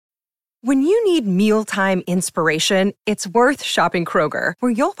When you need mealtime inspiration, it's worth shopping Kroger,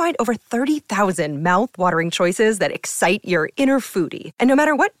 where you'll find over 30,000 mouth-watering choices that excite your inner foodie. And no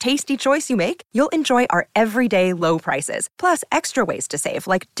matter what tasty choice you make, you'll enjoy our everyday low prices, plus extra ways to save,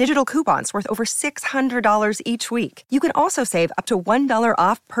 like digital coupons worth over $600 each week. You can also save up to $1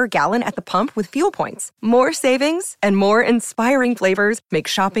 off per gallon at the pump with fuel points. More savings and more inspiring flavors make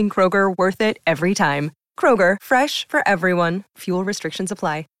shopping Kroger worth it every time. Kroger, fresh for everyone. Fuel restrictions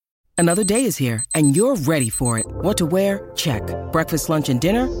apply. Another day is here, and you're ready for it. What to wear? Check. Breakfast, lunch, and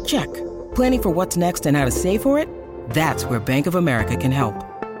dinner? Check. Planning for what's next and how to save for it? That's where Bank of America can help.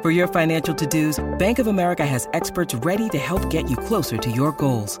 For your financial to-dos, Bank of America has experts ready to help get you closer to your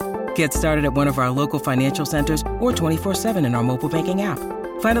goals. Get started at one of our local financial centers or 24/7 in our mobile banking app.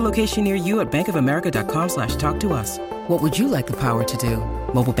 Find a location near you at bankofamerica.com/talktous. What would you like the power to do?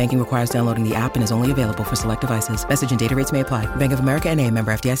 Mobile banking requires downloading the app and is only available for select devices. Message and data rates may apply. Bank of America N.A.,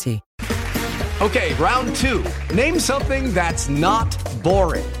 member FDIC. Okay, round two. Name something that's not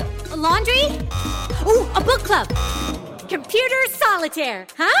boring. A laundry? Ooh, a book club. Computer solitaire,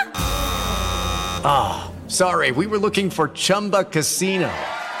 huh? Ah, sorry, we were looking for Chumba Casino.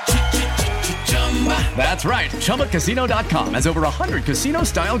 That's right, ChumbaCasino.com has over 100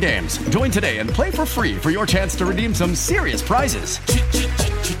 casino-style games. Join today and play for free for your chance to redeem some serious prizes.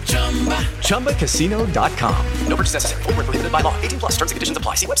 ChumbaCasino.com. No purchase necessary. Void where prohibited by law. 18 plus. Terms and conditions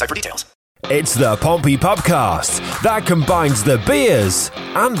apply. See website for details. It's the Pompey Pubcast that combines the beers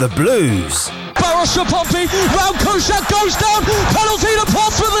and the blues. Barros for Pompey, round Kuszczak goes down, penalty to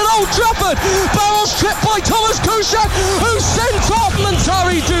Portsmouth at Old Trafford. Barros tripped by Thomas Kuszczak, who sent off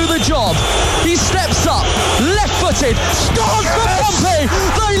Montari do the job. He steps up, left-footed, scores for Pompey.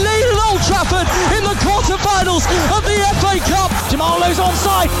 They lead at Old Trafford in the quarter-finals of the FA Cup. Jamal Lowe's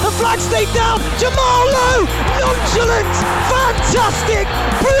onside, the flag's sneaked down. Jamal Lowe, nonchalant, fantastic,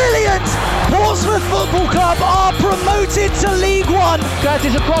 brilliant. Portsmouth Football Club are promoted to League One.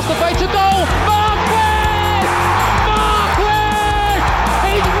 Curtis across the face of goal. Marquis! Marquis!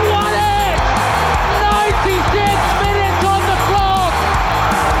 He's won it! 96 minutes on the clock!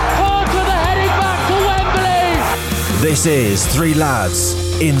 Portsmouth are heading back to Wembley! This is Three Lads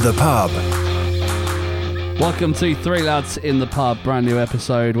in the Pub. Welcome to Three Lads in the Pub, brand new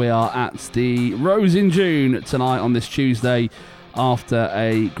episode. We are at the Rose in June tonight on this Tuesday after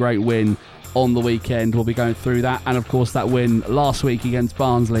a great win on the weekend. We'll be going through that, and of course that win last week against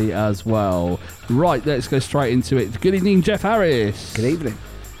Barnsley as well. Right, let's go straight into it. Good evening, Jeff Harris. Good evening.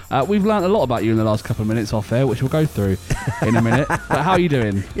 We've learnt a lot about you in the last couple of minutes off air, which we'll go through in a minute. But how are you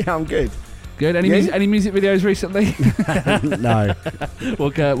doing? Yeah, I'm good. Good. Any music videos recently? No. We'll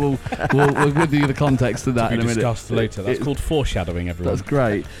give you the context of that in a minute. Discussed later. That's called foreshadowing, everyone. That's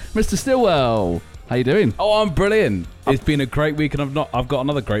great, Mr. Stillwell. How you doing? Oh, I'm brilliant. It's been a great week, and I've got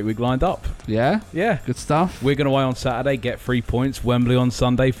another great week lined up. Yeah? Yeah. Good stuff. We're going away on Saturday, get 3 points. Wembley on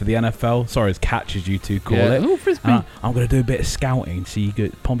Sunday for the NFL. Sorry, it's catch as you two call it. Oh, Frisbee. I'm going to do a bit of scouting. See,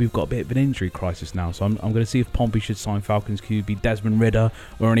 Pompey've got a bit of an injury crisis now, so I'm going to see if Pompey should sign Falcons QB Desmond Ridder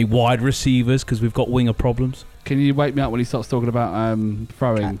or any wide receivers, because we've got winger problems. Can you wake me up when he starts talking about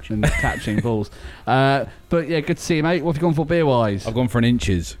throwing and catching balls? But yeah, good to see you, mate. What have you gone for beer-wise? I've gone for an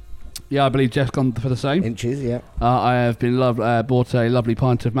Inches. Yeah, I believe Jeff's gone for the same. Inches, yeah. I have been bought a lovely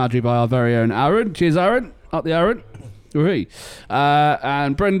pint of Madry by our very own Aaron. Cheers, Aaron. Up the Aaron. Hooray.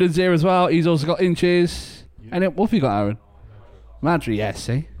 And Brendan's here as well. He's also got Inches. And what have you got, Aaron? Madry, yes,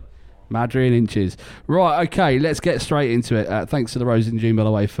 see? Madry and Inches. Right, okay, let's get straight into it. Thanks to the Rose in June, by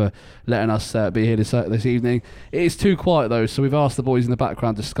the way, for letting us be here this evening. It is too quiet, though, so we've asked the boys in the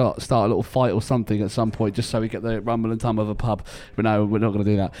background to start a little fight or something at some point, just so we get the rumble and tumble of a pub. But no, we're not going to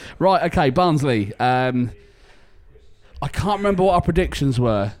do that. Right, okay, Barnsley. I can't remember what our predictions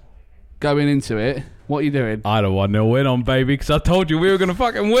were going into it. What are you doing? I had a 1-0 win on, baby, because I told you we were going to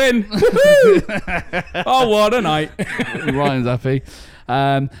fucking win. Oh, what a night. Ryan's happy.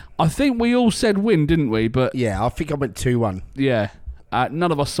 I think we all said win, didn't we? But yeah, I think I went 2-1. Yeah,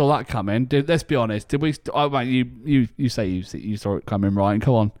 none of us saw that coming. Let's be honest. Did we? You say you saw it coming, Ryan.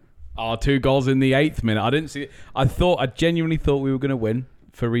 Come on. Oh, 2 goals in the 8th minute. I didn't see it. I genuinely thought we were going to win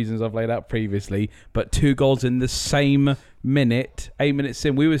for reasons I've laid out previously. But 2 goals in the same minute, 8 minutes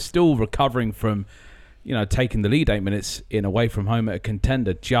in, we were still recovering from, taking the lead 8 minutes in away from home at a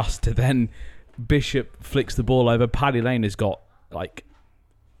contender. Just to then Bishop flicks the ball over. Paddy Lane has got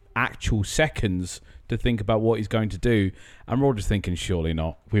actual seconds to think about what he's going to do, and we're all just thinking, surely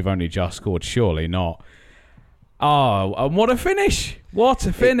not. We've only just scored, surely not. Oh, and what a finish! What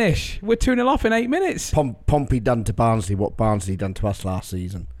a finish! We're 2-0 up in 8 minutes. Pompey done to Barnsley what Barnsley done to us last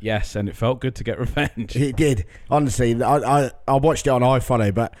season. Yes, and it felt good to get revenge. It did. Honestly, I watched it on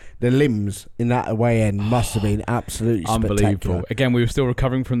iFollow, but the limbs in that away end must have been absolutely unbelievable. spectacular. Again, we were still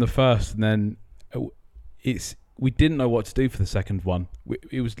recovering from the first, and then we didn't know what to do for the second one.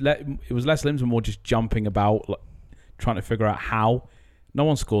 It was less limbs and more just jumping about, like, trying to figure out how. No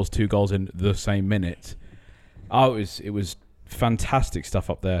one scores 2 goals in the same minute. Oh, it was fantastic stuff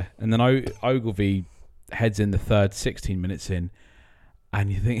up there. And then Ogilvy heads in the third 16 minutes in,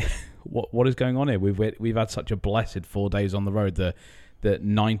 and you think, what is going on here? We've had such a blessed 4 days on the road. The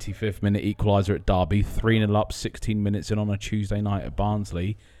 95th minute equaliser at Derby, 3-0 up 16 minutes in on a Tuesday night at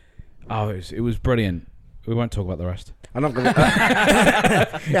Barnsley. Oh, it was brilliant. We won't talk about the rest. I'm not going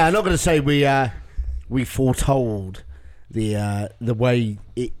to say we foretold the way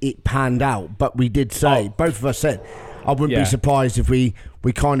it panned out, but we did say, both of us said, I wouldn't be surprised if we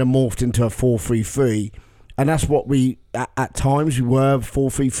kind of morphed into a 4-3-3, and that's what we at times we were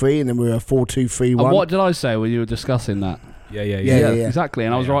 4-3-3, and then we were 4-2-3-1. And what did I say when you were discussing that? Yeah. Exactly,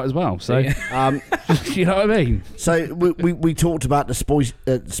 and I was right as well. So, you know what I mean. So we talked about the spices.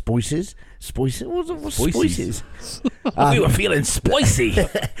 What's spices? We were feeling spicy.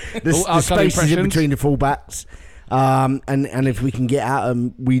 the spaces in between the fullbacks. And if we can get out,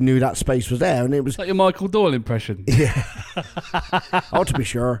 we knew that space was there, and it was like your Michael Doyle impression. Yeah. Oh, to be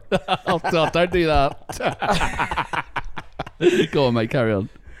sure. Oh, don't do that. Go on, mate. Carry on.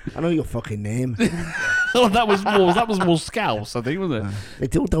 I know your fucking name. Oh, that was more Scouse, I think, wasn't it? They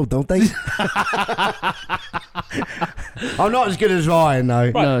do, don't they? I'm not as good as Ryan, though.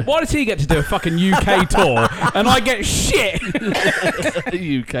 Right. No. Why does he get to do a fucking UK tour and I get shit?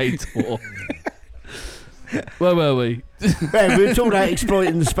 UK tour. Where were we? Yeah, we were talking about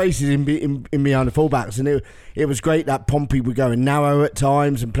exploiting the spaces in behind the fullbacks, and it was great that Pompey were going narrow at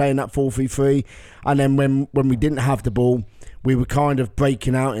times and playing that 4-3-3, and then when we didn't have the ball, we were kind of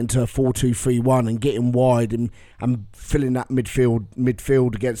breaking out into a 4-2-3-1 and getting wide and filling that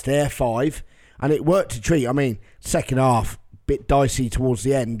midfield against their 5, and it worked a treat. I mean, second half, bit dicey towards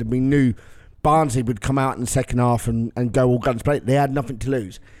the end, and we knew Barnsley would come out in the second half and go all guns blazing. They had nothing to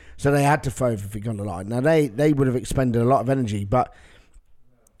lose. So they had to throw everything on the line. Now, they would have expended a lot of energy, but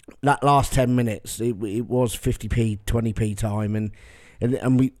that last 10 minutes, it was 50p, 20p time, and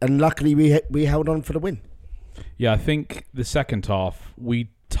luckily we held on for the win. Yeah, I think the second half, we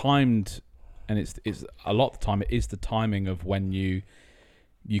timed, and it's a lot of the time, it is the timing of when you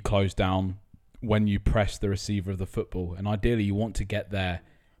close down, when you press the receiver of the football. And ideally, you want to get there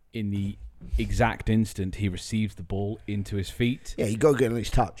in the exact instant he receives the ball into his feet. Yeah, you got to get on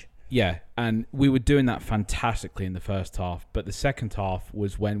his touch. Yeah, and we were doing that fantastically in the first half, but the second half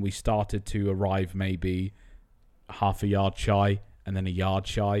was when we started to arrive maybe half a yard shy and then a yard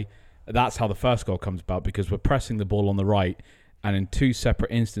shy. That's how the first goal comes about, because we're pressing the ball on the right, and in 2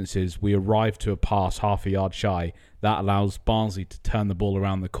 separate instances we arrive to a pass half a yard shy. That allows Barnsley to turn the ball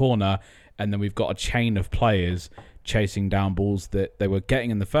around the corner, and then we've got a chain of players chasing down balls that they were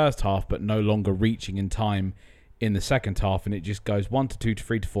getting in the first half but no longer reaching in time in the second half, and it just goes 1 to 2 to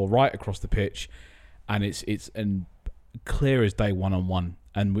 3 to 4 right across the pitch, and it's clear as day 1-on-1.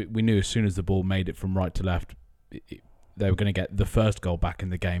 And we knew as soon as the ball made it from right to left, they were going to get the first goal back in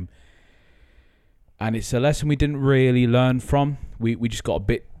the game. And it's a lesson we didn't really learn from. We just got a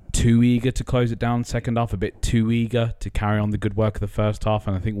bit too eager to close it down second half, a bit too eager to carry on the good work of the first half,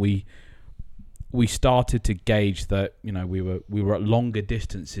 and I think we started to gauge that, you know, we were at longer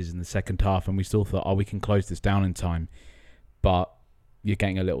distances in the second half, and we still thought, we can close this down in time. But you're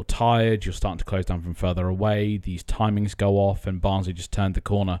getting a little tired, you're starting to close down from further away, these timings go off, and Barnsley just turned the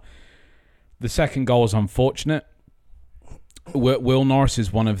corner. The second goal was unfortunate. Will Norris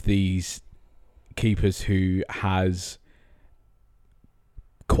is one of these keepers who has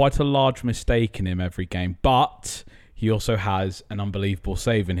quite a large mistake in him every game, but he also has an unbelievable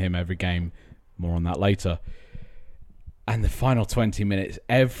save in him every game. More on that later. And the final 20 minutes,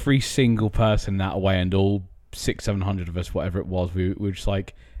 every single person that away, and all 600-700 of us, whatever it was, we were just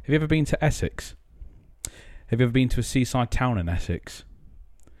like, have you ever been to Essex? Have you ever been to a seaside town in Essex?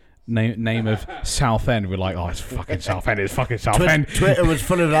 Name of Southend. We're like, it's fucking Southend. It's fucking Southend. Twitter was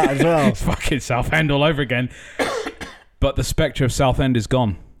full of that as well. It's fucking Southend all over again. But the spectre of Southend is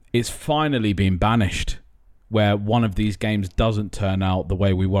gone. It's finally been banished, where one of these games doesn't turn out the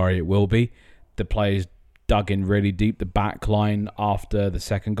way we worry it will be. The players dug in really deep. The back line after the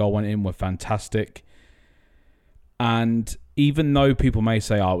second goal went in were fantastic. And even though people may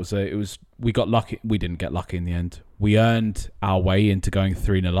say, we got lucky, we didn't get lucky in the end. We earned our way into going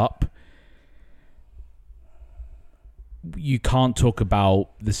 3-0 up. you can't talk about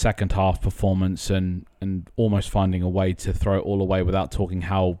the second half performance and almost finding a way to throw it all away without talking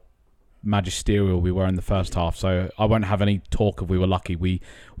how magisterial we were in the first half. So I won't have any talk of we were lucky.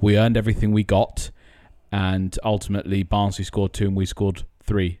 We earned everything we got, and ultimately Barnsley scored 2 and we scored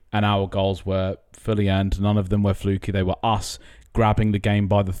 3, and our goals were fully earned. None of them were fluky. They were us grabbing the game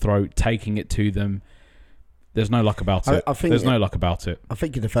by the throat, taking it to them. There's no luck about it. There's no luck about it. I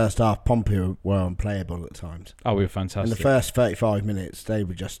think in the first half, Pompey were unplayable at times. Oh, we were fantastic. In the first 35 minutes, they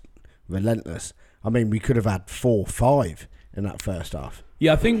were just relentless. I mean, we could have had 4-5 in that first half.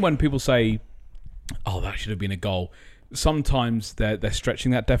 Yeah, I think when people say, "Oh, that should have been a goal," sometimes they're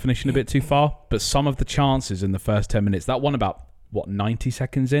stretching that definition a bit too far. But some of the chances in the first 10 minutes, that one about 90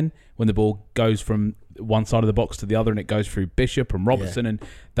 seconds in, when the ball goes from one side of the box to the other and it goes through Bishop and Robertson, and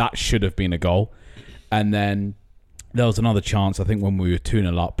that should have been a goal. And then there was another chance, I think, when we were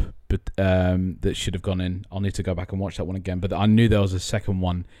 2-0 up, but that should have gone in. I'll need to go back and watch that one again. But I knew there was a second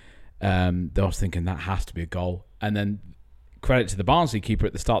one that I was thinking that has to be a goal. And then credit to the Barnsley keeper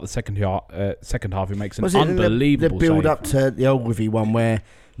at the start of the second half, who makes an unbelievable the build save. up to the Ogilvy one where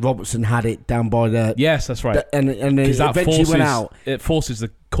Robertson had it down by the... Yes, that's right. And it eventually went out. It forces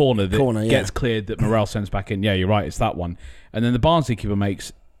the corner that gets cleared that Morel sends back in. Yeah, you're right, it's that one. And then the Barnsley keeper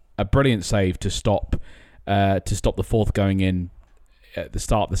makes a brilliant save to stop the fourth going in at the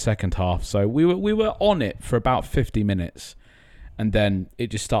start of the second half. So we were on it for about 50 minutes, and then it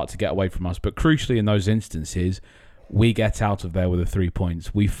just started to get away from us. But crucially, in those instances, we get out of there with the 3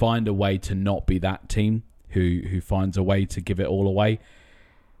 points. We find a way to not be that team who finds a way to give it all away.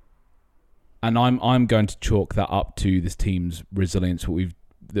 And I'm going to chalk that up to this team's resilience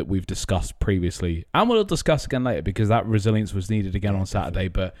that we've discussed previously, and we'll discuss again later, because that resilience was needed again on Saturday.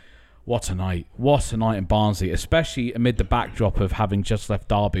 But what a night in Barnsley, especially amid the backdrop of having just left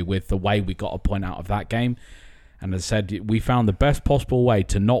Derby, with the way we got a point out of that game. And as I said, we found the best possible way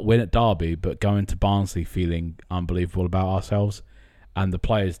to not win at Derby, but go into Barnsley feeling unbelievable about ourselves. And the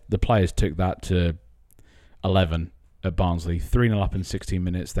players took that to 11 at Barnsley, 3-0 up in 16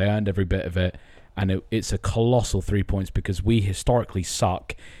 minutes. They earned every bit of it, and it's a colossal 3 points, because we historically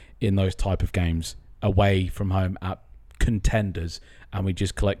suck in those type of games away from home at contenders, and we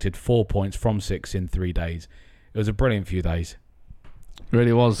just collected 4 points from 6 in 3 days. It was a brilliant few days. It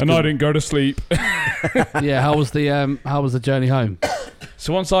really was. And I didn't go to sleep. Yeah, how was the journey home?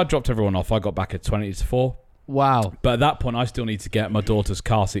 So once I dropped everyone off, I got back at 20-4. Wow. But at that point, I still need to get my daughter's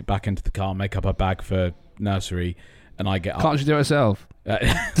car seat back into the car, make up her bag for nursery, and I get up. Can't she do it herself?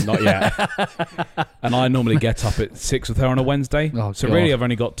 Not yet. And I normally get up at 6 with her on a Wednesday. Oh, so God. really, I've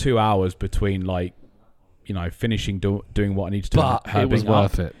only got 2 hours between, finishing doing what I need to do. But it was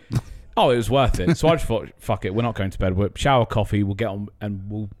worth it. Oh, it was worth it. So I just thought, fuck it, we're not going to bed. We'll shower, coffee, we'll get on,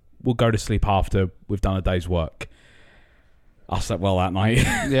 and we'll go to sleep after we've done a day's work. I slept well that night.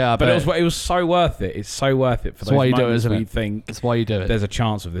 Yeah, but it was so worth it. It's so worth it for those moments where you think That's why you do it. There's a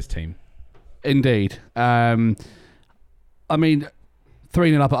chance of this team. Indeed. I mean,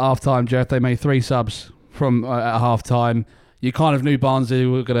 3-0 up at half-time, Jeff. They made 3 subs from at half-time. You kind of knew Barnsley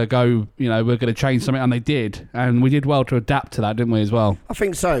were going to go, we're going to change something, and they did. And we did well to adapt to that, didn't we, as well? I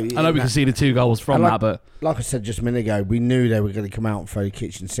think so. I know we conceded 2 goals from that, but... Like I said just a minute ago, we knew they were going to come out and throw the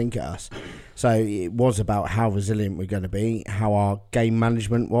kitchen sink at us. So it was about how resilient we're going to be, how our game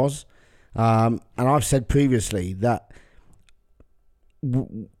management was. And I've said previously that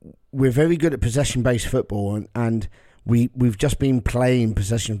we're very good at possession-based football, and we've just been playing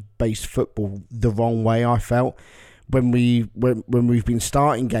possession-based football the wrong way, I felt. When we've been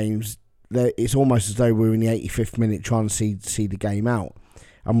starting games, it's almost as though we're in the 85th minute trying to see the game out,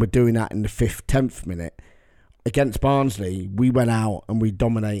 and we're doing that in the 5th, 10th minute. Against Barnsley, we went out and we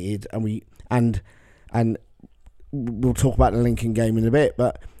dominated, and we'll talk about the Lincoln game in a bit,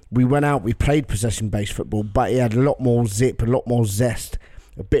 but we went out, we played possession-based football, but it had a lot more zip, a lot more zest,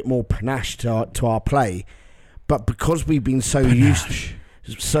 a bit more panache to our play. But because we've been so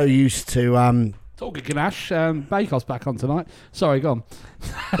used to Talking Ganache, Bakehouse back on tonight. Sorry, go on.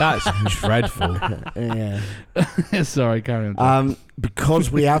 That's dreadful. Yeah. Sorry, carry on.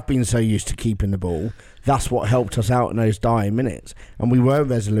 Because we have been so used to keeping the ball, that's what helped us out in those dying minutes. And we were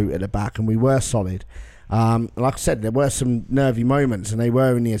resolute at the back, and we were solid. Like I said, there were some nervy moments, and they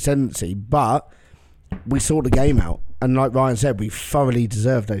were in the ascendancy, but we saw the game out. And like Ryan said, we thoroughly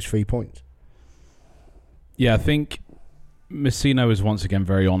deserved those 3 points. Yeah, I think Messino is once again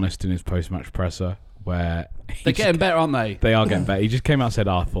very honest in his post-match presser, where they're getting better, aren't they? They are getting better. He just came out and said,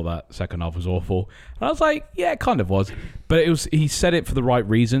 I thought that second half was awful. And I was like, yeah, it kind of was. But he said it for the right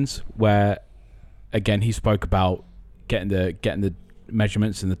reasons, where, again, he spoke about getting the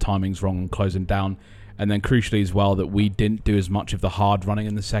measurements and the timings wrong and closing down. And then crucially as well that we didn't do as much of the hard running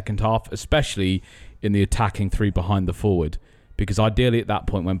in the second half, especially in the attacking three behind the forward. Because ideally at that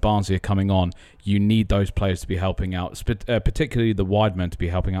point when Barnsley are coming on, you need those players to be helping out, particularly the wide men to be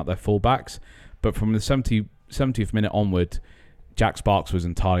helping out their fullbacks. But from the 70th minute onward, Jack Sparks was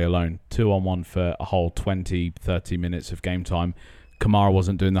entirely alone. 2-on-1 for a whole 20, 30 minutes of game time. Kamara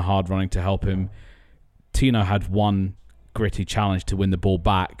wasn't doing the hard running to help him. Tino had one gritty challenge to win the ball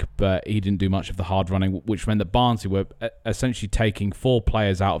back, but he didn't do much of the hard running, which meant that Barnsley were essentially taking 4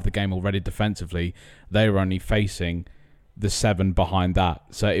 players out of the game already defensively. They were only facing the 7 behind that.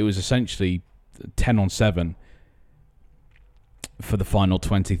 So it was essentially 10-on-7 for the final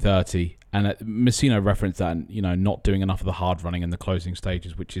 20-30. And Messino referenced that, not doing enough of the hard running in the closing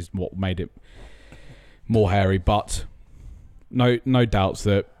stages, which is what made it more hairy. But no doubts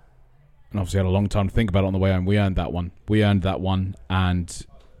that, and obviously had a long time to think about it on the way home, we earned that one. And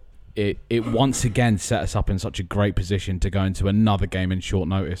it once again set us up in such a great position to go into another game in short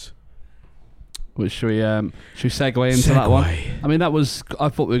notice. Which should we segue into that one? I mean, I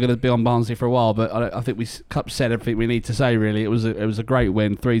thought we were going to be on Barnsley for a while, but I think we said everything we need to say. Really, it was a great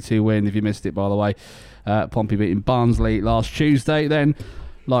win, 3-2 win. If you missed it, by the way, Pompey beating Barnsley last Tuesday. Then,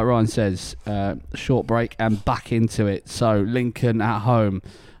 like Ryan says, short break and back into it. So Lincoln at home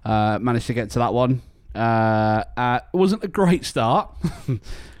managed to get to that one. It wasn't a great start,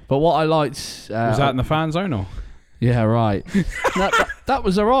 but what I liked was that in the fan zone or? Yeah, right. that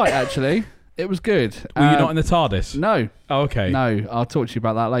was all right actually. It was good. Were you not in the TARDIS? No. Oh, okay. No, I'll talk to you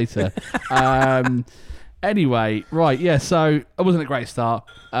about that later. Anyway, right, yeah, so it wasn't a great start.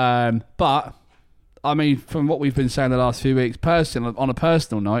 But, I mean, from what we've been saying the last few weeks, on a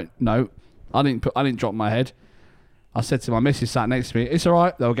personal note, I didn't drop my head. I said to my missus sat next to me, it's all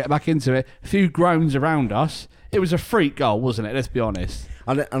right, they'll get back into it. A few groans around us. It was a freak goal, wasn't it? Let's be honest.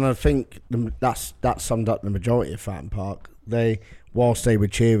 And I think that summed up the majority of Fratton Park. Whilst they were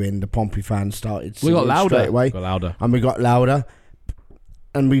cheering, the Pompey fans started singing straight away. We got louder. And we got louder.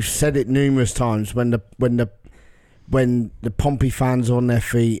 And we've said it numerous times when the Pompey fans are on their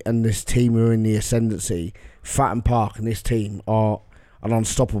feet and this team are in the ascendancy, Fratton Park and this team are an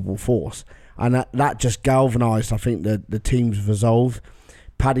unstoppable force. And that just galvanised, I think, the team's resolve.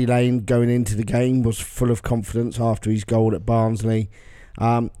 Paddy Lane going into the game was full of confidence after his goal at Barnsley.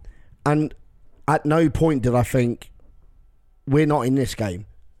 And at no point did I think, we're not in this game.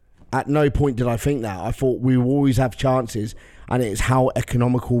 At no point did I think that. I thought we will always have chances, and it's how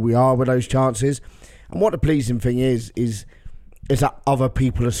economical we are with those chances. And what the pleasing thing is that other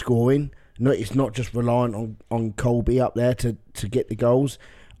people are scoring. No, it's not just reliant on Colby up there to get the goals.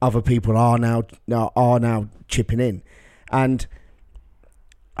 Other people are now chipping in, and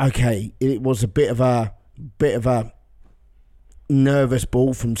okay, it was a bit of a nervous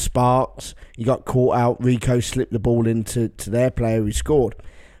ball from Sparks. He got caught out. Rico slipped the ball into their player who scored.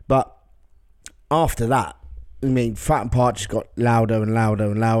 But after that, I mean, Fratton Park just got louder and louder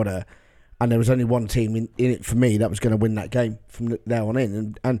and louder. And there was only one team in it for me that was going to win that game from there on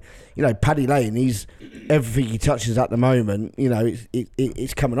in. And Paddy Lane, he's everything he touches at the moment,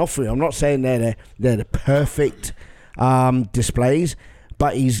 it's coming off for him. I'm not saying they're the perfect displays,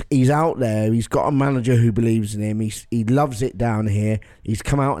 but he's out there. He's got a manager who believes in him. He loves it down here. He's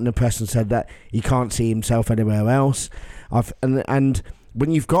come out in the press and said that he can't see himself anywhere else. And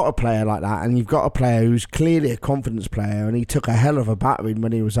when you've got a player like that, and you've got a player who's clearly a confidence player, and he took a hell of a battering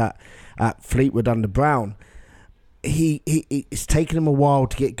when he was at Fleetwood under Brown, it's taken him a while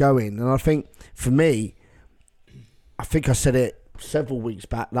to get going. And I think for me, I said it several weeks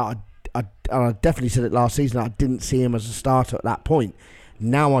back that I definitely said it last season. I didn't see him as a starter at that point.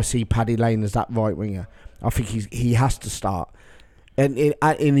 Now I see Paddy Lane as that right winger. I think he has to start, and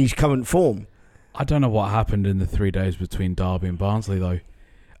in his current form. I don't know what happened in the 3 days between Derby and Barnsley though.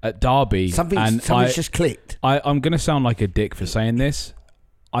 At Derby, something's just clicked. I'm going to sound like a dick for saying this.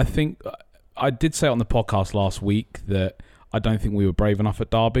 I think I did say on the podcast last week that I don't think we were brave enough at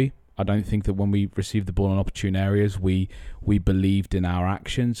Derby. I don't think that when we received the ball in opportune areas, we believed in our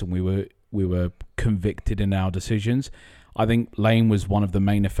actions and we were convicted in our decisions. I think Lane was one of the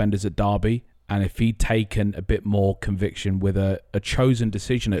main offenders at Derby, and if he'd taken a bit more conviction with a chosen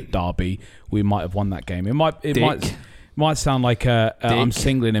decision at Derby, we might have won that game. It might sound like I'm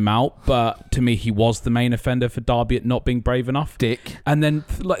singling him out, but to me, he was the main offender for Derby at not being brave enough. Dick. And then,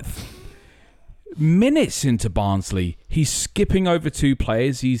 minutes into Barnsley, he's skipping over 2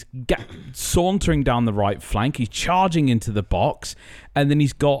 players. He's sauntering down the right flank. He's charging into the box, and then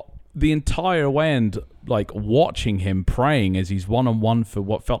he's got the entire away end watching him, praying as he's one-on-one for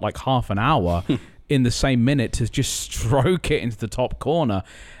what felt like half an hour in the same minute to just stroke it into the top corner.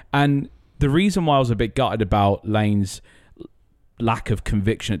 And the reason why I was a bit gutted about Lane's lack of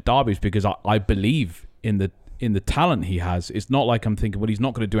conviction at Derby is because I believe in the talent he has. It's not like I'm thinking, well, he's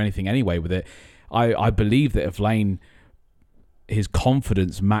not going to do anything anyway with it. I believe that if Lane, his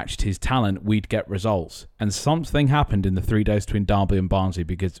confidence matched his talent, we'd get results. And something happened in the 3 days between Derby and Barnsley,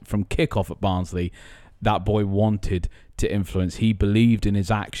 because from kickoff at Barnsley, that boy wanted to influence. He believed in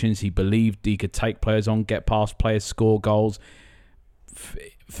his actions. He believed he could take players on, get past players, score goals.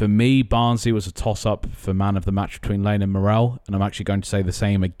 For me, Barnsley was a toss-up for man of the match between Lane and Morel, and I'm actually going to say the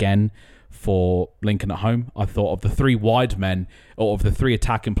same again for Lincoln at home. I thought of the 3 wide men, or of the 3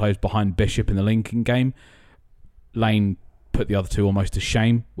 attacking players behind Bishop in the Lincoln game, Lane put the other 2 almost to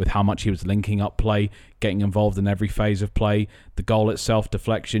shame with how much he was linking up play, getting involved in every phase of play. The goal itself,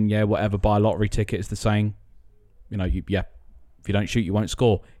 deflection, whatever, buy a lottery ticket is the saying. If you don't shoot, you won't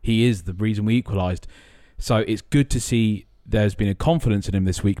score. He is the reason we equalised. So it's good to see there's been a confidence in him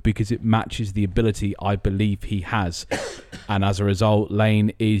this week, because it matches the ability I believe he has. And as a result,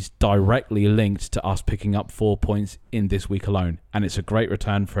 Lane is directly linked to us picking up 4 points in this week alone. And it's a great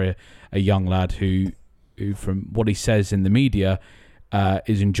return for a young lad who, from what he says in the media,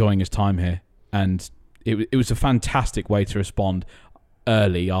 is enjoying his time here. And it was a fantastic way to respond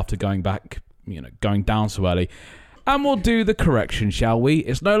early after going down so early. And we'll do the correction, shall we?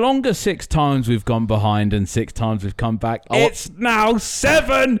 It's no longer 6 times we've gone behind and 6 times we've come back. It's now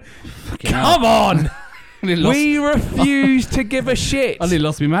 7! Come on! We refuse to give a shit. I nearly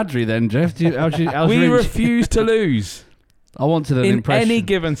lost me Madry then, Jeff. We refuse to lose. I wanted an impression. In any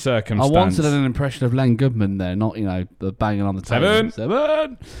given circumstance. I wanted an impression of Len Goodman there, not, the banging on the table.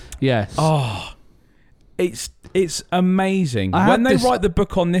 7! Yes. Oh, it's amazing. When they write the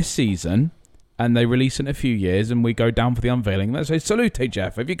book on this season, and they release it in a few years, and we go down for the unveiling, they say, "Salute,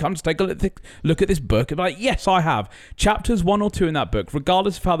 Jeff. Have you come to take a look at this book?" I'm like, yes, I have. Chapters 1 or 2 in that book,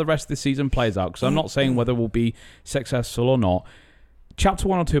 regardless of how the rest of the season plays out, because I'm not saying whether we'll be successful or not. Chapter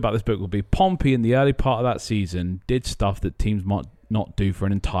 1 or 2 about this book will be Pompey in the early part of that season did stuff that teams might not do for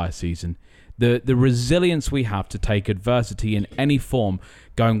an entire season. The resilience we have to take adversity in any form,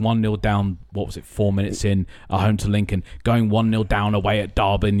 going 1-0 down, 4 minutes in, at home to Lincoln, going 1-0 down away at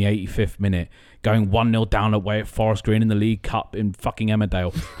Derby in the 85th minute, going 1-0 down away at Forest Green in the League Cup in fucking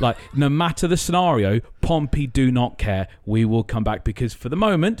Emmerdale. No matter the scenario, Pompey do not care. We will come back, because for the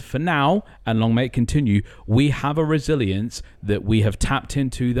moment, for now, and long may it continue, we have a resilience that we have tapped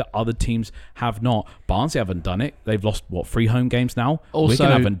into that other teams have not. Barnsley haven't done it. They've lost, 3 home games now? Also,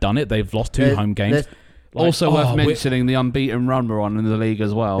 Wigan haven't done it. They've lost 2 home games. Also worth mentioning the unbeaten run we're on in the league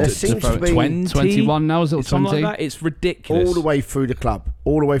as well. There seems to be 21 now, is it? 20? Like that. It's ridiculous. All the way through the club,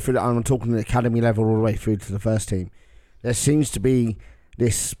 all the way through I'm talking the academy level, all the way through to the first team. There seems to be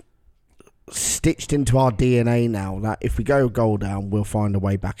this stitched into our DNA now that if we go a goal down, we'll find a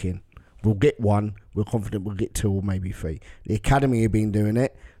way back in. We'll get 1. We're confident we'll get 2 or maybe 3. The academy have been doing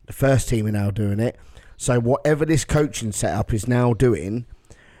it. The first team are now doing it. So whatever this coaching setup is now doing,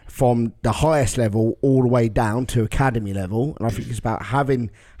 from the highest level all the way down to academy level, and I think it's about having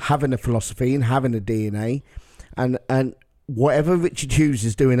a philosophy and having a DNA, and whatever Richard Hughes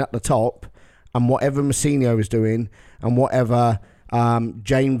is doing at the top, and whatever Massinho is doing, and whatever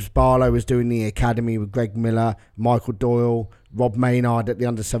James Barlow is doing in the academy with Greg Miller, Michael Doyle, Rob Maynard at the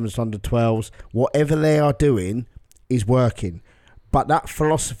under-7s, under-12s, whatever they are doing is working. But that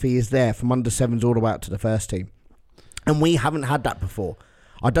philosophy is there from under-7s all the way out to the first team, and we haven't had that before.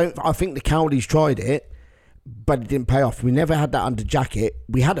 I think the Cowleys tried it, but it didn't pay off. We never had that under Jacket.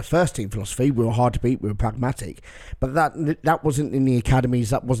 We had a first team philosophy. We were hard to beat. We were pragmatic, but that wasn't in the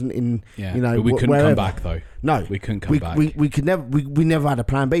academies. That wasn't in But we couldn't come back though. No, we couldn't come back. We could never. We never had a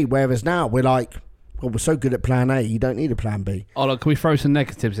plan B. Whereas now we're like, well, we're so good at plan A, you don't need a plan B. Oh, look, can we throw some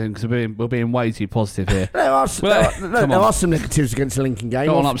negatives in, because we're being way too positive here. There are some negatives against the Lincoln game.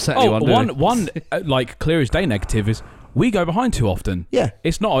 Don't upset anyone. One clear as day negative is we go behind too often. Yeah,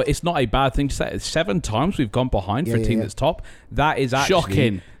 it's not a bad thing to say. 7 times we've gone behind for a team that's top. That is actually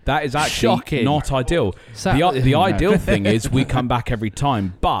shocking. That is actually not ideal. The ideal thing is we come back every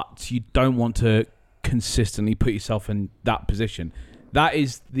time, but you don't want to consistently put yourself in that position. That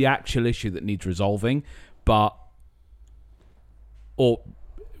is the actual issue that needs resolving. We're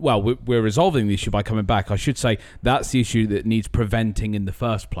resolving the issue by coming back. I should say that's the issue that needs preventing in the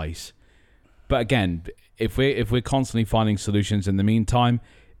first place. But again, if we're constantly finding solutions in the meantime,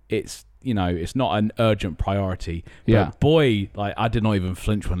 it's not an urgent priority. But boy, I did not even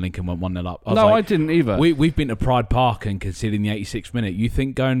flinch when Lincoln went 1-0 up. I didn't either. We've been to Pride Park and conceding the 86th minute. You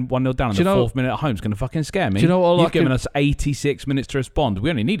think going 1-0 down in the 4th minute at home is going to fucking scare me? Do you know what? You've given us 86 minutes to respond. We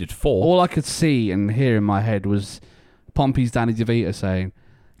only needed 4. All I could see and hear in my head was Pompey's Danny DeVito saying,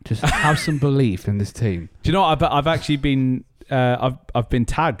 Just have some belief in this team. Do you know what? I've actually been I've been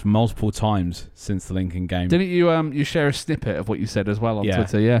tagged multiple times since the Lincoln game. Didn't you share a snippet of what you said as well on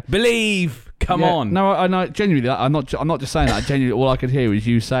Twitter? Yeah. Believe. Come on. No, I know. Genuinely, I'm not just saying that. Genuinely, all I could hear was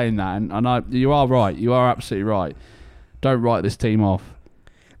you saying that, and I know you are right. You are absolutely right. Don't write this team off.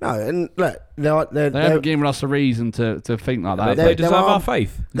 No, and look, they haven't given us a reason to think like that. They deserve our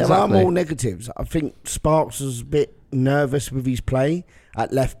faith. There are more negatives. I think Sparks was a bit nervous with his play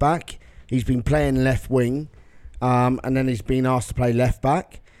at left back. He's been playing left wing, and then he's been asked to play left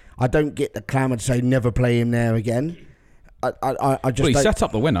back. I don't get the clamour to say never play him there again. I just. Well, he set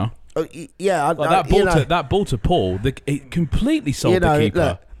up the winner. Yeah, that ball to Paul, it completely sold the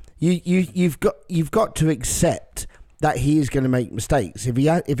keeper. Look, you've got to accept that he is going to make mistakes. If he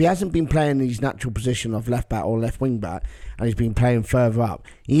hasn't been playing in his natural position of left back or left wing back, and he's been playing further up,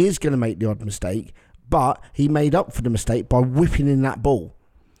 he is going to make the odd mistake. But he made up for the mistake by whipping in that ball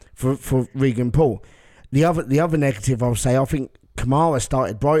for Regan Paul. The other negative, I'll say, I think Kamara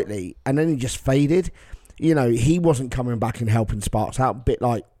started brightly and then he just faded. You know, he wasn't coming back and helping Sparks out, a bit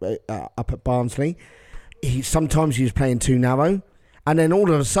like up at Barnsley. Sometimes he was playing too narrow, and then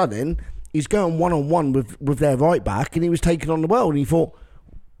all of a sudden he's going one-on-one with their right back, and he was taking on the world. And he thought,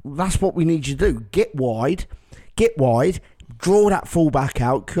 that's what we need you to do. Get wide, draw that full back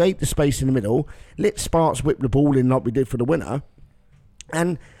out, create the space in the middle, let Sparks whip the ball in like we did for the winner.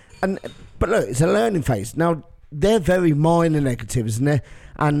 But look, it's a learning phase. Now, they're very minor negatives,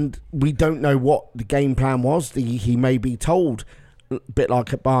 and we don't know what the game plan was. He may be told, a bit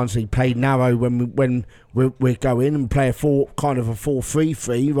like at Barnsley, play narrow when we go in and play a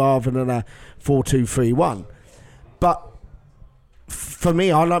 4-3-3 rather than a 4-2-3-1. But for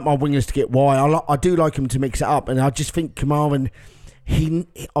me, I like my wingers to get wide. I do like him to mix it up, and I just think Kamara,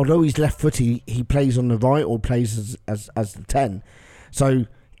 although he's left-footed, he plays on the right or plays as the 10. So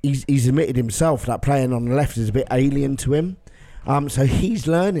he's admitted himself that playing on the left is a bit alien to him. So he's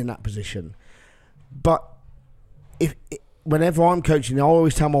learning that position. But whenever I'm coaching, I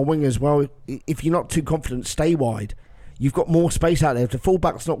always tell my wingers, well, if you're not too confident, stay wide. You've got more space out there. If the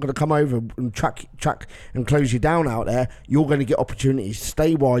fullback's not going to come over and track and close you down out there, you're going to get opportunities.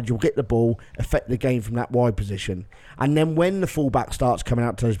 Stay wide, you'll get the ball, affect the game from that wide position. And then when the fullback starts coming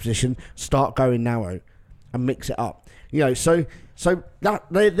out to those positions, start going narrow and mix it up. You know, so that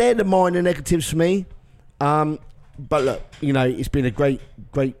they're the minor negatives for me. But look, you know, it's been a great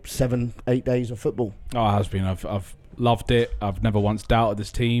 7-8 days of football. Oh, it has been. I've loved it. I've never once doubted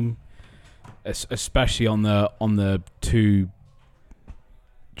this team, especially on the 2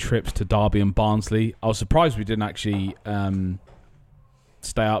 trips to Derby and Barnsley. I was surprised we didn't actually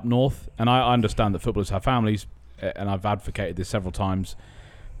stay up north. And I understand that footballers have families, and I've advocated this several times.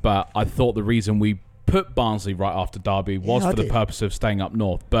 But I thought the reason we put Barnsley right after Derby was for the purpose of staying up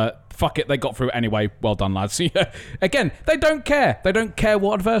north. But fuck it, they got through it anyway. Well done, lads. So, yeah, again, they don't care. They don't care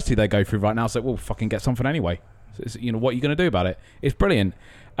what adversity they go through right now. So we'll fucking get something anyway. So you know, what are you going to do about it? It's brilliant.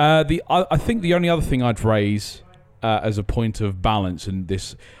 I think the only other thing I'd raise as a point of balance in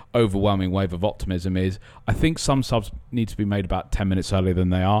this overwhelming wave of optimism is I think some subs need to be made about 10 minutes earlier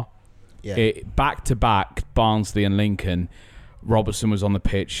than they are. Yeah. Back to back, Barnsley and Lincoln, Robertson was on the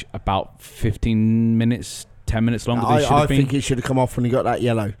pitch about 10 minutes longer than he should have been. I think he should have come off when he got that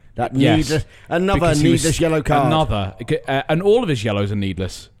yellow. Another needless yellow card. And all of his yellows are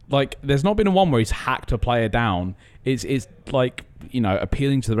needless. Like, there's not been a one where he's hacked a player down. It's like, you know,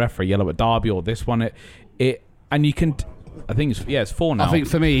 appealing to the referee, yellow at Derby or this one. And you can... I think it's 4 now. I think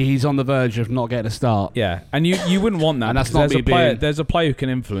for me, he's on the verge of not getting a start. Yeah, and you wouldn't want that. And that's not me being... There's a player who can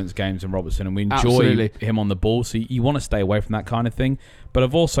influence games in Robertson, and we enjoy him on the ball, so you want to stay away from that kind of thing. But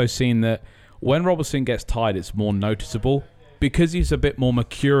I've also seen that when Robertson gets tired, it's more noticeable. Because he's a bit more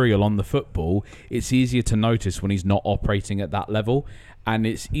mercurial on the football, it's easier to notice when he's not operating at that level. And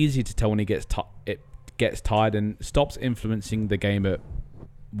it's easy to tell when he gets tired and stops influencing the game at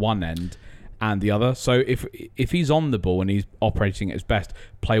one end and the other. So if he's on the ball and he's operating at his best,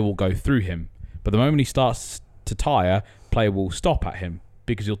 play will go through him. But the moment he starts to tire, play will stop at him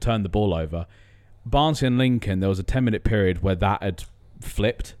because he'll turn the ball over. Barnsley and Lincoln, there was a 10-minute period where that had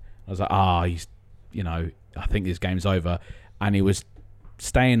flipped. I was like, he's, you know, I think this game's over. And he was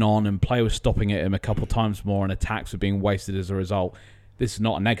staying on and play was stopping at him a couple of times more and attacks were being wasted as a result. This is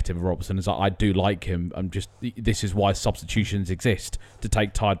not a negative of Robertson. It's like, I do like him. This is why substitutions exist, to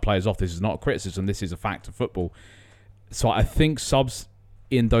take tired players off. This is not a criticism. This is a fact of football. So I think subs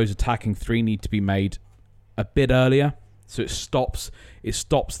in those attacking 3 need to be made a bit earlier. So it stops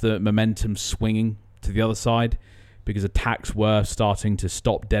the momentum swinging to the other side, because attacks were starting to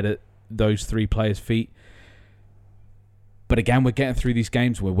stop dead at those 3 players' feet. But again, we're getting through these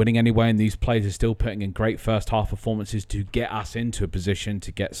games. We're winning anyway, and these players are still putting in great first half performances to get us into a position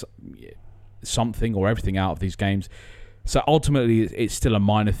to get something or everything out of these games. So ultimately, it's still a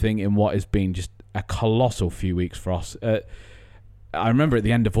minor thing in what has been just a colossal few weeks for us. I remember at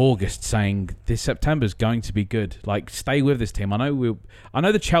the end of August saying this September is going to be good. Like, stay with this team. I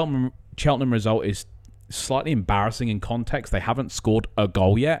know the Cheltenham result is slightly embarrassing in context. They haven't scored a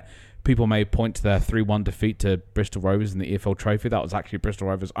goal yet. People may point to their 3-1 defeat to Bristol Rovers in the EFL Trophy. That was actually Bristol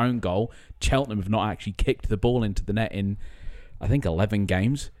Rovers' own goal. Cheltenham have not actually kicked the ball into the net in, I think, 11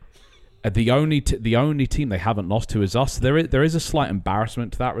 games. The only team they haven't lost to is us. There is a slight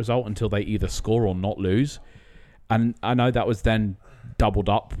embarrassment to that result until they either score or not lose. And I know that was then doubled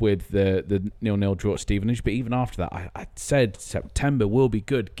up with the 0-0 draw at Stevenage. But even after that, I said September will be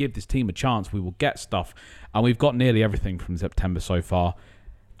good. Give this team a chance. We will get stuff. And we've got nearly everything from September so far.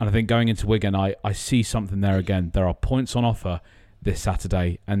 And I think going into Wigan, I see something there again. There are points on offer this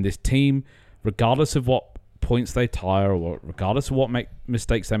Saturday. And this team, regardless of what points they tire or regardless of what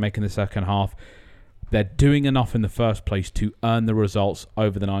mistakes they make in the second half, they're doing enough in the first place to earn the results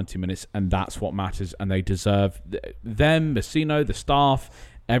over the 90 minutes. And that's what matters. And they deserve them, Messino, the staff,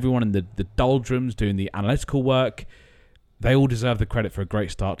 everyone in the doldrums doing the analytical work. They all deserve the credit for a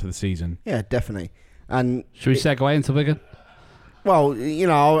great start to the season. Yeah, definitely. And should we segue into Wigan? Well,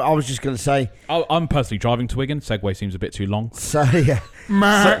 I was just going to say, I'm personally driving to Wigan. Segue seems a bit too long. So yeah,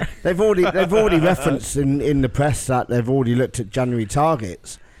 so they've already referenced in the press that they've already looked at January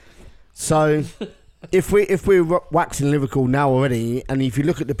targets. So if we're waxing lyrical now already, and if you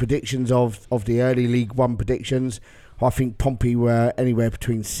look at the predictions of the early League One predictions, I think Pompey were anywhere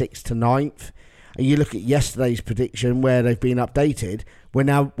between 6th to 9th. And you look at yesterday's prediction where they've been updated. We're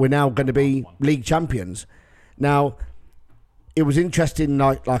now going to be league champions. Now, it was interesting,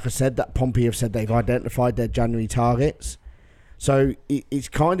 like I said, that Pompey have said they've identified their January targets. So it's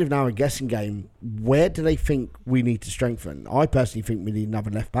kind of now a guessing game. Where do they think we need to strengthen? I personally think we need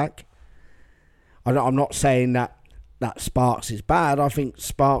another left back. I'm not saying that Sparks is bad. I think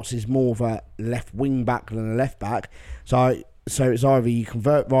Sparks is more of a left wing back than a left back. So it's either you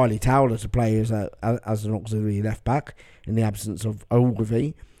convert Riley Towler to play as an auxiliary left back in the absence of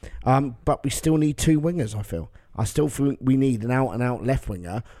Ogilvy. But we still need two wingers, I feel. I still think we need an out-and-out left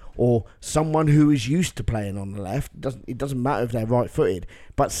winger or someone who is used to playing on the left. It doesn't matter if they're right-footed,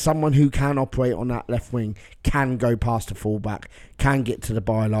 but someone who can operate on that left wing, can go past the fullback, can get to the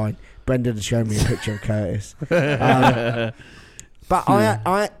byline. Brendan has shown me a picture of Curtis. But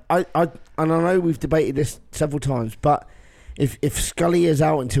I know we've debated this several times, but if Scully is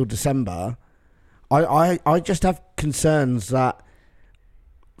out until December, I just have concerns that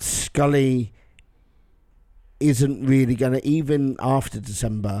Scully isn't really going to, even after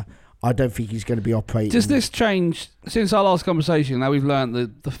December, I don't think he's going to be operating. Does this change since our last conversation? Now we've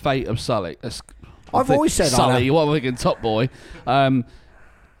learned the fate of Sully. I've always said Sully, what a Wigan top boy.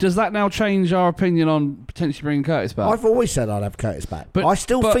 Does that now change our opinion on potentially bringing Curtis back? I've always said I'd have Curtis back, but I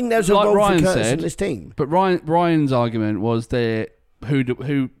still think there's a role for Curtis in this team. But Ryan's argument was that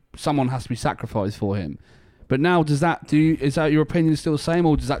who someone has to be sacrificed for him. But now, is that your opinion still the same,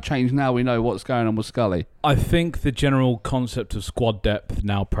 or does that change now we know what's going on with Scully? I think the general concept of squad depth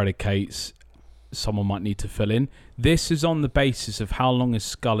now predicates someone might need to fill in. This is on the basis of how long is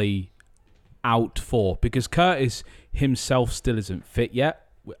Scully out for, because Curtis himself still isn't fit yet.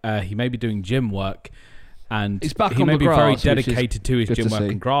 He may be doing gym work, and he may be very dedicated to his gym work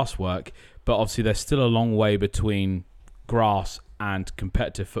and grass work, but obviously there's still a long way between grass and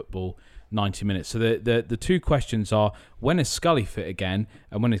competitive football 90 minutes. So the two questions are, when is Scully fit again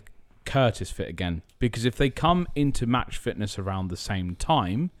and when is Curtis fit again? Because if they come into match fitness around the same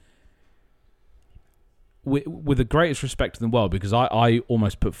time, with the greatest respect in the world, because I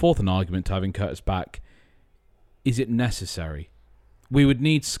almost put forth an argument to having Curtis back, is it necessary? We would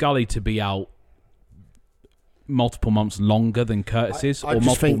need Scully to be out multiple months longer than Curtis is, or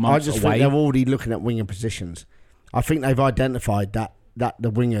multiple months away. I just think they're already looking at winger positions. I think they've identified that the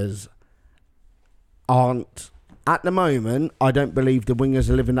wingers aren't, at the moment, I don't believe the wingers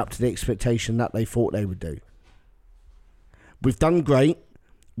are living up to the expectation that they thought they would do. We've done great.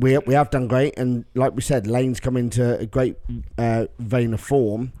 We have done great, and like we said, Lane's come into a great vein of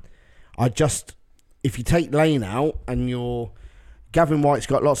form. If you take Lane out, and Gavin White's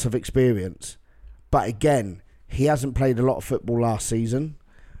got lots of experience, but again, he hasn't played a lot of football last season,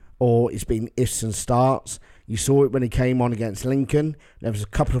 or it's been ifs and starts. You saw it when he came on against Lincoln. There was a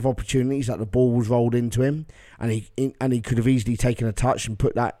couple of opportunities that the ball was rolled into him, and he could have easily taken a touch and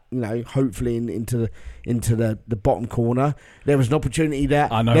put that, hopefully into the bottom corner. There was an opportunity there.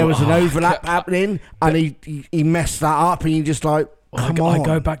 There was an overlap happening, and he messed that up, and you just like, come on. I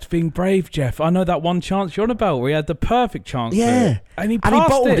go back to being brave, Jeff. I know that one chance you're on about where he had the perfect chance. Yeah, and he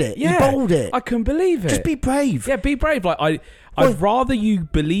bowled it. Yeah. He bowled it. I couldn't believe it. Just be brave. Yeah, be brave. Like I'd rather you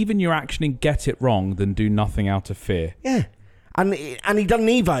believe in your action and get it wrong than do nothing out of fear. Yeah. And he done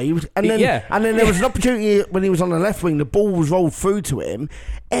neither. And then there was an opportunity when he was on the left wing. The ball was rolled through to him.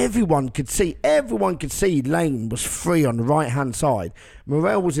 Everyone could see Lane was free on the right hand side.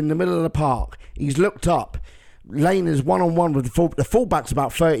 Morel was in the middle of the park. He's looked up. Lane is one-on-one with the fullback's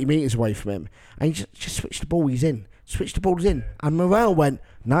about 30 metres away from him. And he just switched the ball. He's in. Switched the ball in. And Morel went,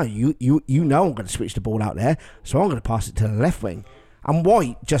 no, you know I'm going to switch the ball out there, so I'm going to pass it to the left wing. And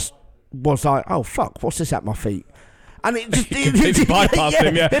White just was like, oh, fuck, what's this at my feet? And it just... It bypassed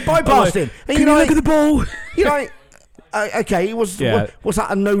him, yeah. It bypassed him. Can you look at the ball? Okay, was that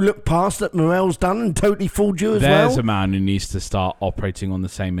a no-look pass that Morel's done and totally fooled you as well? There's a man who needs to start operating on the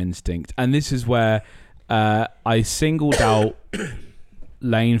same instinct. And this is where I singled out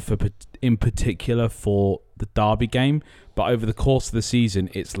Lane in particular for the Derby game, but over the course of the season,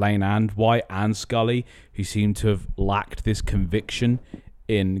 it's Lane and White and Scully who seem to have lacked this conviction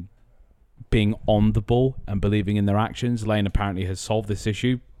in being on the ball and believing in their actions. Lane apparently has solved this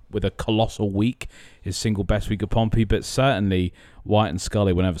issue with a colossal week, his single best week of Pompey, but certainly White and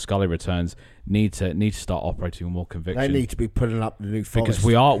Scully, whenever Scully returns, need to start operating with more conviction. They need to be putting up the new Forest. Because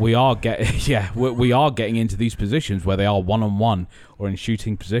we are getting into these positions where they are one-on-one or in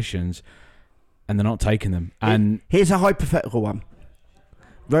shooting positions, and they're not taking them. And here's a hypothetical one: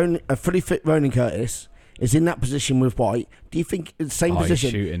 a fully fit Ronan Curtis is in that position with White. Do you think it's the same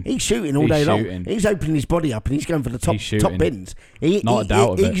position? He's shooting all day long. He's opening his body up and he's going for the top bins. Not a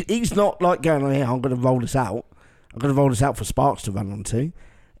doubt of it. He's not like going on here, I'm going to roll this out. I'm going to roll this out for Sparks to run onto.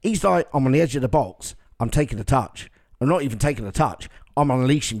 He's like, I'm on the edge of the box. I'm taking a touch. I'm not even taking a touch. I'm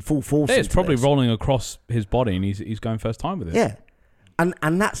unleashing full force. It's probably rolling across his body and he's going first time with it. Yeah.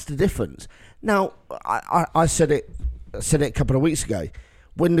 And that's the difference. Now, I said it a couple of weeks ago.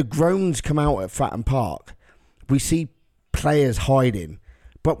 When the groans come out at Fratton Park, we see players hiding,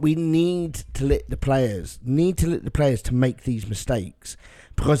 but we need to let the players to make these mistakes,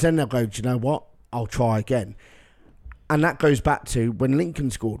 because then they'll go, do you know what? I'll try again. And that goes back to when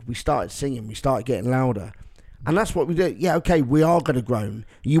Lincoln scored. We started singing. We started getting louder, and that's what we do. Yeah, okay, we are going to groan.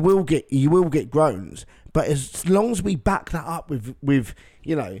 You will get groans, but as long as we back that up with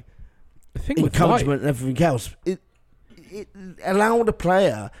encouragement and everything else, allow the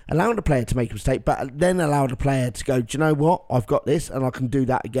player to make a mistake, but then allow the player to go, do you know what? I've got this and I can do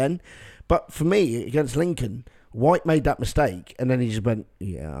that again. But for me, against Lincoln, White made that mistake and then he just went,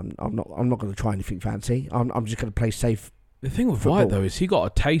 yeah, I'm not going to try anything fancy. I'm just going to play safe. The thing with football. White though is he got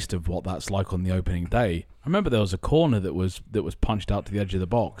a taste of what that's like on the opening day. I remember there was a corner that was punched out to the edge of the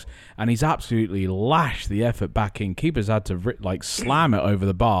box, and he's absolutely lashed the effort back in. Keepers had to slam it over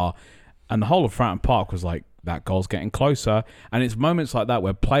the bar, and the whole of Fratton Park was like, that goal's getting closer. And it's moments like that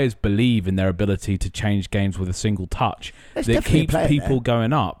where players believe in their ability to change games with a single touch that keeps people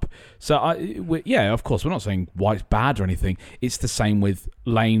going up. So, of course, we're not saying White's bad or anything. It's the same with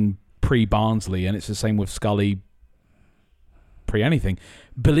Lane pre-Barnsley, and it's the same with Scully pre-anything.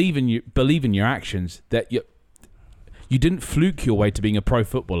 Believe in your actions. That you didn't fluke your way to being a pro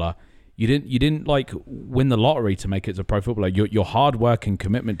footballer. You didn't win the lottery to make it as a pro footballer. Your hard work and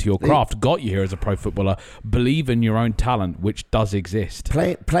commitment to your craft got you here as a pro footballer. Believe in your own talent, which does exist.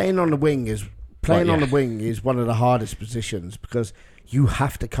 Playing on the wing is one of the hardest positions, because you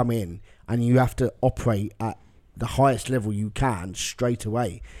have to come in and you have to operate at the highest level you can straight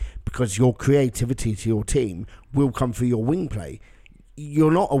away, because your creativity to your team will come through your wing play.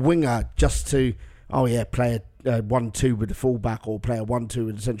 You're not a winger just to play a 1-2 with the fullback or play a 1-2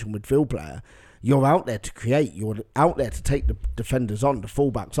 with the central midfield player. You're out there to create. You're out there to take the defenders on, the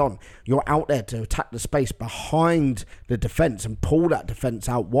fullbacks on. You're out there to attack the space behind the defence and pull that defence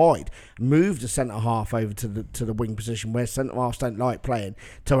out wide. Move the centre half over to the wing position where centre halves don't like playing,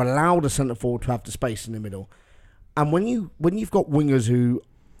 to allow the centre forward to have the space in the middle. And when you've got wingers who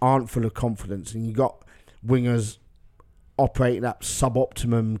aren't full of confidence, and you've got wingers operating at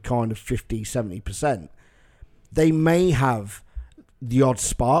sub-optimum kind of 50-70%, they may have the odd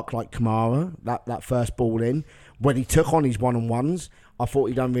spark, like Kamara, that first ball in. When he took on his one-on-ones, I thought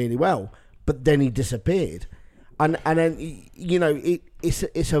he done really well, but then he disappeared. And then,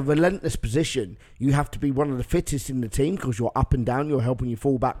 it's a relentless position. You have to be one of the fittest in the team because you're up and down, you're helping your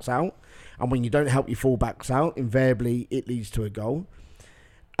fullbacks out. And when you don't help your fullbacks out, invariably it leads to a goal.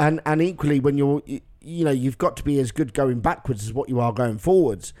 And equally, when you've got to be as good going backwards as what you are going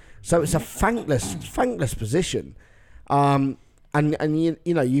forwards. So it's a thankless position. And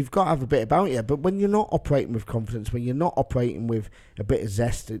you've got to have a bit about you. But when you're not operating with confidence, when you're not operating with a bit of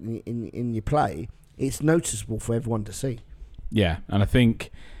zest in your play, it's noticeable for everyone to see. Yeah, and I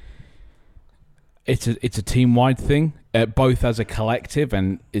think it's a team-wide thing, both as a collective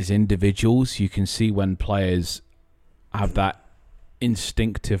and as individuals. You can see when players have that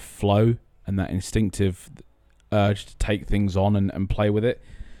instinctive flow and that instinctive urge to take things on and play with it.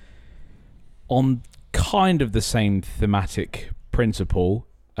 On kind of the same thematic principle,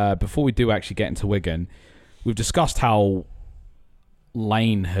 before we do actually get into Wigan, we've discussed how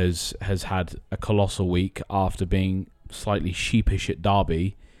Lane has had a colossal week after being slightly sheepish at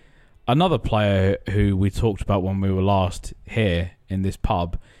Derby. Another player who we talked about when we were last here in this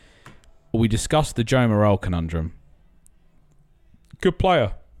pub, we discussed the Joe Morrell conundrum. Good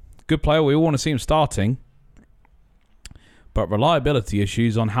player. We all want to see him starting, but reliability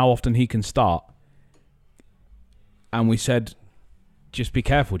issues on how often he can start. And we said, just be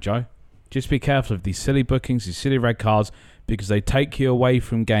careful, Joe. Just be careful of these silly bookings, these silly red cards, because they take you away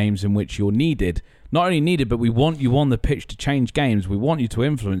from games in which you're needed. Not only needed, but we want you on the pitch to change games. We want you to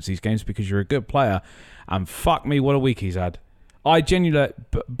influence these games because you're a good player. And fuck me, what a week he's had. I genuinely,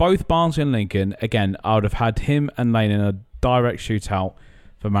 both Barnsley and Lincoln, again, I would have had him and Lane in a direct shootout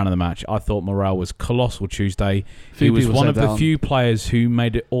for man of the match. I thought Morrell was colossal Tuesday. He was one of the few players who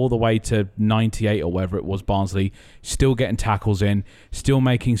made it all the way to 98 or whatever it was, Barnsley, still getting tackles in, still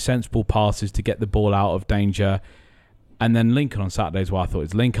making sensible passes to get the ball out of danger. And then Lincoln on Saturday as well, I thought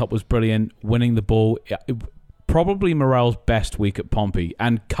his link-up was brilliant, winning the ball. Probably Morrell's best week at Pompey,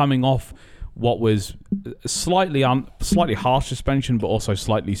 and coming off what was slightly harsh suspension, but also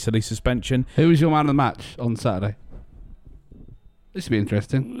slightly silly suspension. Who was your man of the match on Saturday? This would be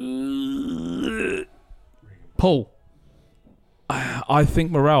interesting. Paul. I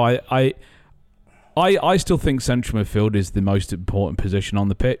think Morrell. I still think central midfield is the most important position on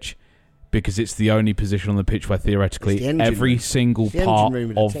the pitch, because it's the only position on the pitch where theoretically every single part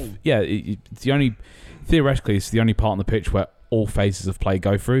of it's the only theoretically it's the only part on the pitch where all phases of play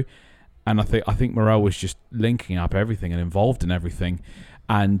go through. And I think Morrell was just linking up everything and involved in everything,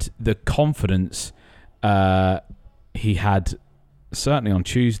 and the confidence he had. Certainly on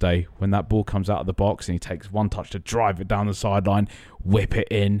Tuesday, when that ball comes out of the box and he takes one touch to drive it down the sideline, whip it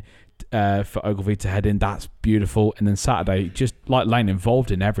in for Ogilvie to head in, that's beautiful. And then Saturday, just like Lane, involved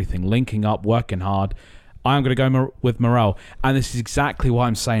in everything, linking up, working hard. I'm going to go with Morrell. And this is exactly why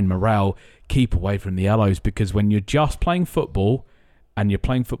I'm saying Morrell, keep away from the yellows, because when you're just playing football and you're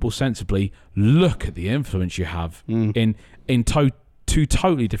playing football sensibly, look at the influence you have in two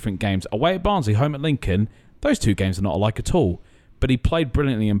totally different games. Away at Barnsley, home at Lincoln, those two games are not alike at all. But he played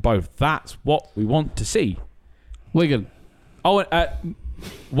brilliantly in both. That's what we want to see. Wigan. Oh,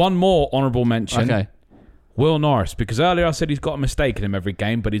 one more honourable mention. Okay. Will Norris, because earlier I said he's got a mistake in him every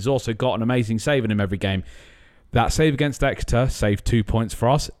game, but he's also got an amazing save in him every game. That save against Exeter saved 2 points for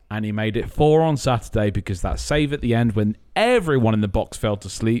us, and he made it 4 on Saturday, because that save at the end, when everyone in the box fell to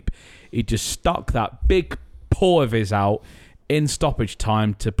sleep, he just stuck that big paw of his out in stoppage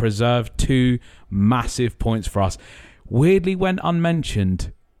time to preserve 2 massive points for us. Weirdly went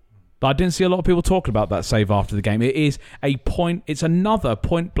unmentioned. I didn't see a lot of people talking about that save after the game. It's another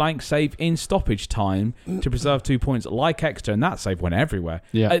point-blank save in stoppage time to preserve 2 points, like Exeter, and that save went everywhere.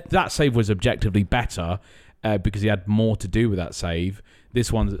 Yeah. That save was objectively better because he had more to do with that save.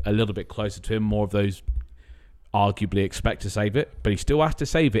 This one's a little bit closer to him. More of those arguably expect to save it, but he still has to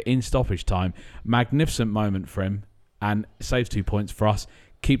save it in stoppage time. Magnificent moment for him, and saves 2 points for us.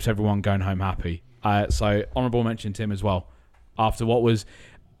 Keeps everyone going home happy. So honourable mention to him as well. After what was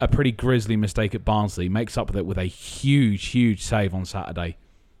a pretty grisly mistake at Barnsley, makes up with it with a huge save on Saturday.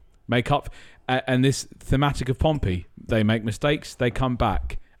 Make up, and this thematic of Pompey, they make mistakes, they come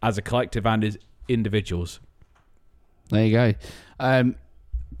back as a collective and as individuals. There you go. Can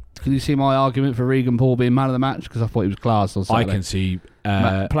you see my argument for Regan Paul being man of the match? Because I thought he was class on Saturday. I can see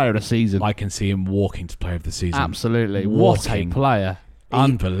player of the season. I can see him walking to player of the season. Absolutely, what a player!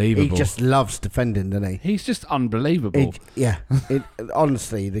 Unbelievable. He just loves defending, doesn't he? He's just unbelievable.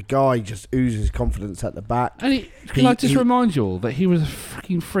 Honestly, the guy just oozes confidence at the back. And can I just remind you all that he was a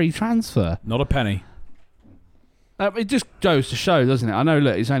freaking free transfer? Not a penny. It just goes to show, doesn't it? I know,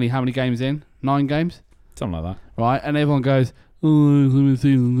 look, he's only how many games in? 9 games? Something like that. Right, and everyone goes, oh,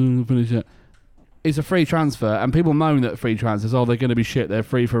 season, finish it. is a free transfer, and people moan that free transfers, they're going to be shit, they're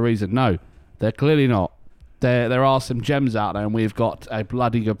free for a reason. No, they're clearly not. There are some gems out there, and we've got a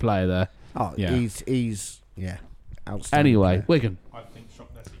bloody good player there. Oh, Yeah. he's outstanding. Anyway, player. Wigan. I think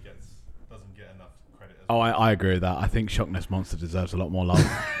Shocknessy doesn't get enough credit. Oh, I agree with that. I think Shockness Monster deserves a lot more love.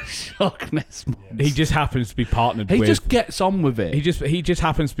 Shockness. He just happens to be partnered He with... just gets on with it. He just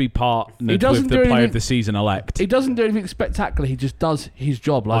happens to be partnered He doesn't with the do player anything- of the season elect. He doesn't do anything spectacular. He just does his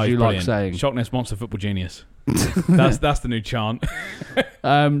job, Oh, like he's you brilliant. like saying. Shockness Monster Football Genius. That's the new chant.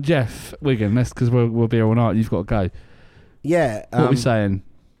 Jeff, Wigan, because we'll be here all night. You've got to go. Yeah. What are we saying?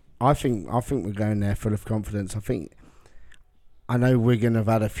 I think we're going there full of confidence. I know Wigan have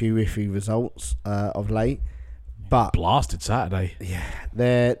had a few iffy results of late, but Blasted Saturday. yeah,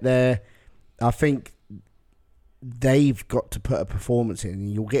 they're. I think they've got to put a performance in,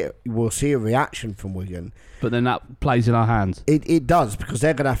 and we'll see a reaction from Wigan. But then that plays in our hands. It does, because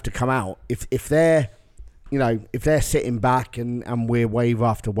they're going to have to come out if they're, if they're sitting back and we're wave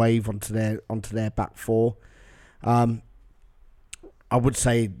after wave onto their back four. I would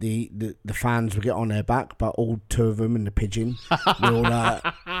say the fans will get on their back, but all two of them in the Pigeon will.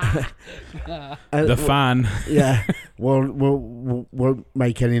 The fan. Yeah, won't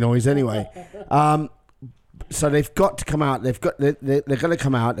make any noise anyway. So they've got to come out. They're going to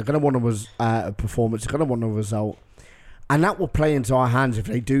come out. They're going to want a performance. They're going to want a result, and that will play into our hands if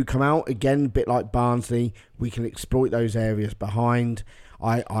they do come out again. A bit like Barnsley, we can exploit those areas behind.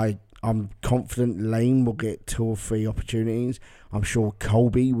 I'm confident Lane will get 2 or 3 opportunities. I'm sure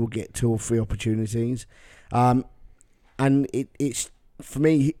Colby will get 2 or 3 opportunities. And it's for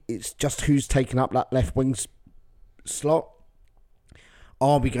me, it's just who's taken up that left wing slot.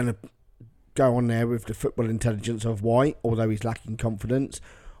 Are we going to go on there with the football intelligence of White, although he's lacking confidence?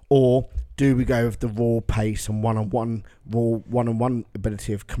 Or do we go with the raw pace and one-on-one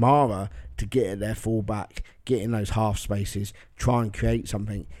ability of Kamara to get at their fullback, get in those half spaces, try and create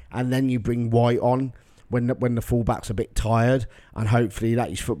something, and then you bring White on when the fullback's a bit tired, and hopefully that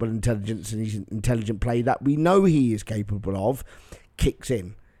his football intelligence and his intelligent play that we know he is capable of kicks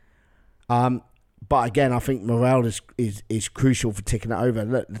in. But again, I think morale is crucial for ticking it over.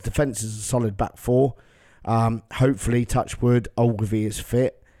 Look, the defence is a solid back four. Hopefully, touch wood, Ogilvy is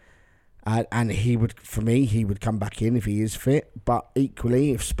fit. And he would come back in if he is fit. But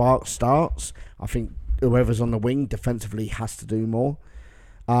equally, if Sparks starts, I think whoever's on the wing defensively has to do more.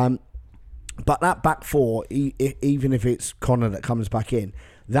 But that back four, even if it's Connor that comes back in,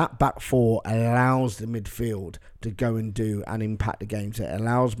 that back four allows the midfield to go and do and impact the games. It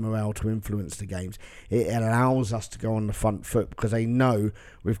allows Morel to influence the games. It allows us to go on the front foot because they know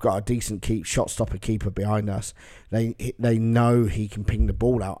we've got a decent shot stopper keeper behind us. They know he can ping the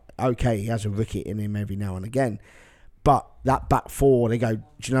ball out. Okay, he has a wicket in him every now and again. But that back four, they go,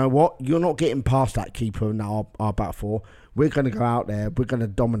 do you know what? You're not getting past that keeper in our back four. We're going to go out there. We're going to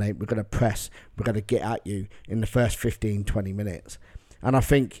dominate. We're going to press. We're going to get at you in the first 15, 20 minutes. And I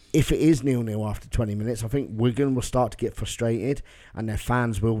think if it is 0-0 after 20 minutes, I think Wigan will start to get frustrated and their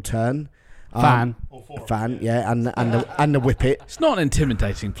fans will turn. Fan, yeah, and the whippet. It's not an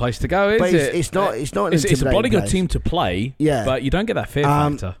intimidating place to go, is it? It's not. It's not. It's a bloody good team to play. Yeah, but you don't get that fear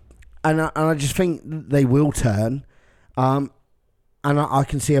factor. And I just think they will turn. And I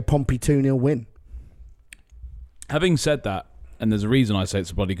can see a Pompey 2-0 win. Having said that, and there's a reason I say it's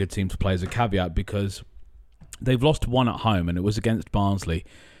a bloody good team to play as a caveat, because they've lost one at home and it was against Barnsley,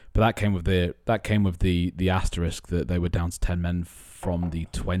 but that came with the asterisk that they were down to 10 men from the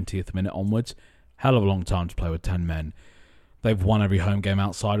 20th minute onwards. Hell of a long time to play with 10 men. They've won every home game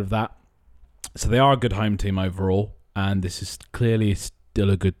outside of that, so they are a good home team overall, and this is clearly still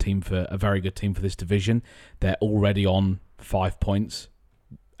a very good team for this division. They're already on 5 points,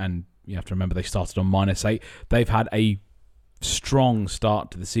 and you have to remember they started on -8. They've had a strong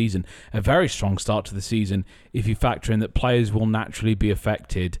start to the season, a very strong start to the season, if you factor in that players will naturally be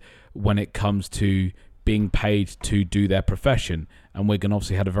affected when it comes to being paid to do their profession. And Wigan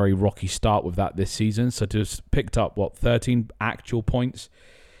obviously had a very rocky start with that this season, so to have picked up 13 actual points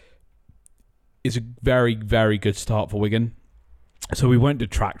is a very, very good start for Wigan. So we won't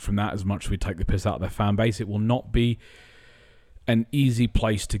detract from that as much as we take the piss out of their fan base. It will not be an easy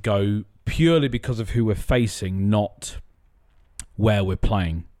place to go purely because of who we're facing, not where we're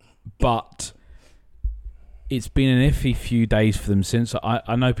playing. But it's been an iffy few days for them since.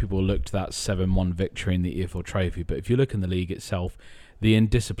 I know people look to that 7-1 victory in the EFL Trophy, but if you look in the league itself, the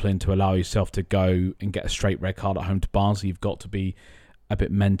indiscipline to allow yourself to go and get a straight red card at home to Barnsley, you've got to be a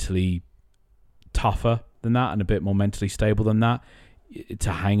bit mentally tougher than that and a bit more mentally stable than that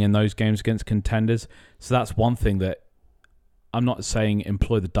to hang in those games against contenders. So that's one thing that I'm not saying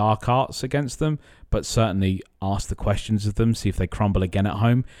employ the dark arts against them, but certainly ask the questions of them, see if they crumble again at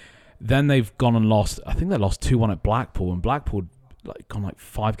home. Then they've gone and lost. I think they lost 2-1 at Blackpool, and Blackpool gone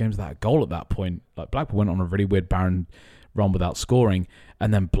 5 games without a goal at that point. Blackpool went on a really weird barren run without scoring,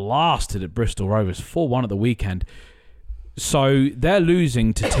 and then blasted at Bristol Rovers 4-1 at the weekend. So they're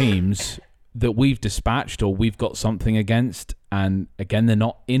losing to teams that we've dispatched or we've got something against. And again, they're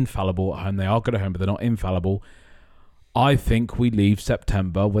not infallible at home. They are good at home, but they're not infallible. I think we leave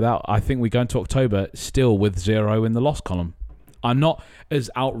September I think we go into October still with 0 in the loss column. I'm not as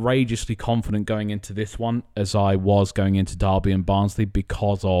outrageously confident going into this one as I was going into Derby and Barnsley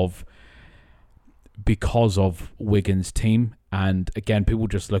because of Wigan's team. And again, people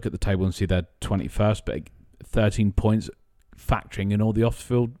just look at the table and see they're 21st, but 13 points factoring in all the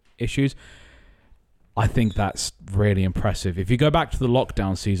off-field issues. I think that's really impressive. If you go back to the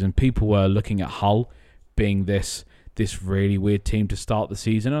lockdown season, people were looking at Hull being this really weird team to start the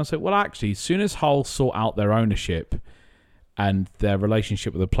season. And I said, well, actually, as soon as Hull sort out their ownership and their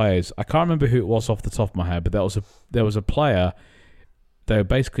relationship with the players, I can't remember who it was off the top of my head, but there was a player they were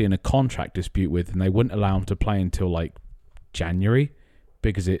basically in a contract dispute with, and they wouldn't allow him to play until January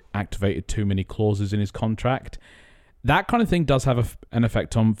because it activated too many clauses in his contract. That kind of thing does have an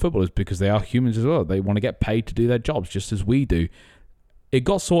effect on footballers because they are humans as well. They want to get paid to do their jobs just as we do. It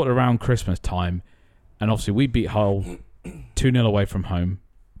got sorted around Christmas time, and obviously we beat Hull 2-0 away from home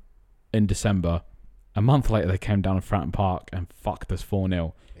in December. A month later, they came down to Fratton Park and fucked us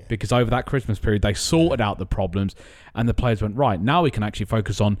 4-0. Yeah. Because over that Christmas period, they sorted out the problems, and the players went, right, now we can actually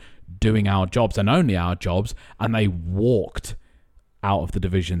focus on doing our jobs and only our jobs, and they walked out of the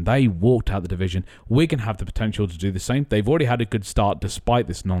division. They walked out the division. Wigan have the potential to do the same. They've already had a good start despite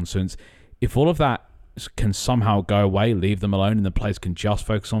this nonsense. If all of that can somehow go away, leave them alone, and the players can just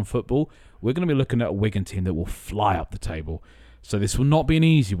focus on football, we're going to be looking at a Wigan team that will fly up the table. So this will not be an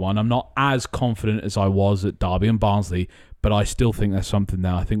easy one. I'm not as confident as I was at Derby and Barnsley, but I still think there's something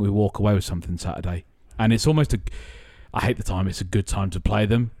there. I think we walk away with something Saturday. And it's almost I hate the time, it's a good time to play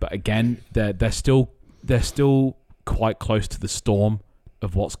them. But again, they're still quite close to the storm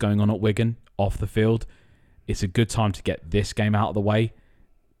of what's going on at Wigan off the field. It's a good time to get this game out of the way.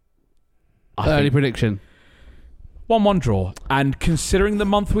 Early prediction. 1-1 draw. And considering the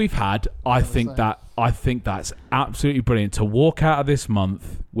month we've had, I think that's absolutely brilliant to walk out of this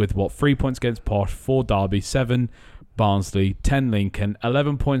month with 3 points against Posh, 4 Derby, 7 Barnsley, 10 Lincoln,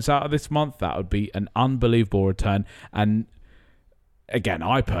 11 points out of this month. That would be an unbelievable return. And again,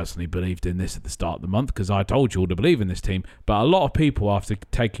 I personally believed in this at the start of the month because I told you all to believe in this team. But a lot of people, after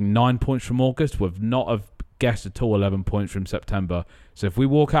taking 9 points from August, would not have guessed at all 11 points from September. So if we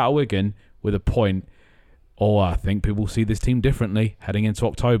walk out of Wigan with a point, I think people see this team differently heading into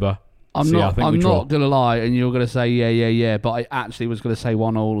October. I'm not going to lie, and you're going to say, yeah, but I actually was going to say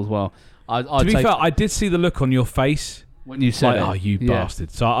 1-1 as well. To be fair, I did see the look on your face when you said it. Oh, you bastard.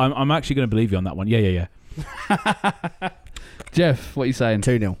 So I'm actually going to believe you on that one. Yeah. Jeff, what are you saying?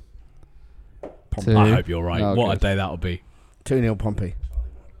 2-0. I hope you're right. Oh, what a day that'll be. 2-0 Pompey.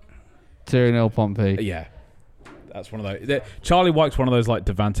 2-0 Pompey. Yeah. That's one of those. Charlie White's one of those like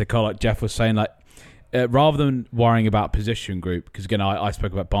Devante Cole, like Jeff was saying, rather than worrying about position group, because again, I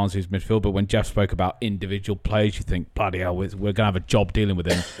spoke about Barnsley's midfield, but when Jeff spoke about individual players, you think, bloody hell, we're going to have a job dealing with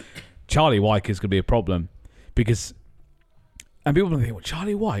him. Charlie White is going to be a problem because, and people think, well,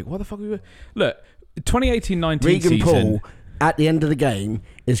 Charlie White, what the fuck are we? Look, 2018-19 Regan season. Paul, at the end of the game,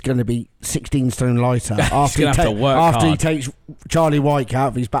 is going to be 16 stone lighter after he takes Charlie White out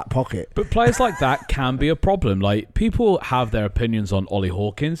of his back pocket. But players like that can be a problem. Like, people have their opinions on Ollie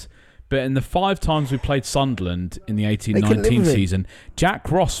Hawkins. But in the 5 times we played Sunderland in the 18-19 season, Jack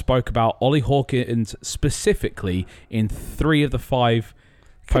Ross spoke about Ollie Hawkins specifically in 3 of the 5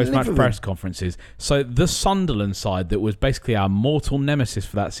 post-match press conferences. So the Sunderland side that was basically our mortal nemesis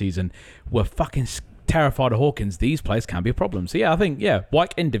for that season were fucking terrified of Hawkins. These players can be a problem. So yeah, I think,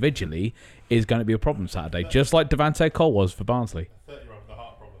 White individually is going to be a problem Saturday, just like Devante Cole was for Barnsley. 30-year-old with a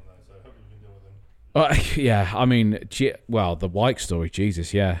heart problem though, so hopefully we can deal with him. Yeah, I mean, the White story,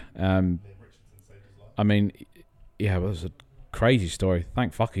 Jesus, yeah. I mean, yeah, it was a crazy story.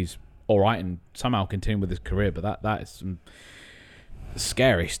 Thank fuck he's all right and somehow continue with his career, but that is some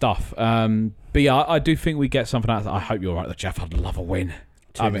scary stuff. But yeah, I do think we get something out of that. I hope you're right that Jeff. I'd love a win.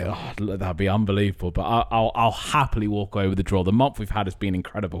 I mean, that'd be unbelievable. But I'll happily walk away with the draw. The month we've had has been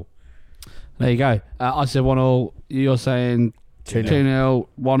incredible. There you go. I said 1-1. You're saying 2-0,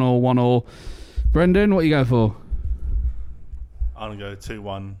 1-1. Brendan, what are you going for? I'm going to go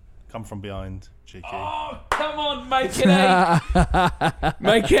 2-1. Come from behind. Cheeky. Oh, come on, make it 8.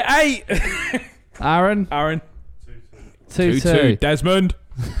 Make it 8. Aaron? 2-2. 2-2. Desmond.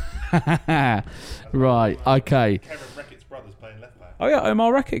 Right, okay. Kevin Reckitt's brother's playing left back. Oh yeah,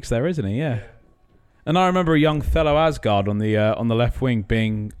 Omar Rekic's there, isn't he? Yeah. And I remember a young fellow Asgard on the left wing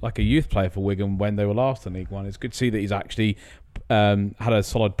being like a youth player for Wigan when they were last in League One. It's good to see that he's actually had a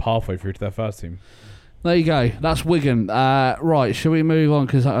solid pathway through to their first team. There you go. That's Wigan. Right, shall we move on?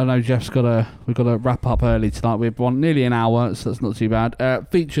 Because I know we've got to wrap up early tonight. We've won nearly an hour, so that's not too bad.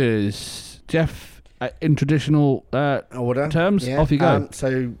 Features, Jeff, in traditional order terms. Yeah. Off you go.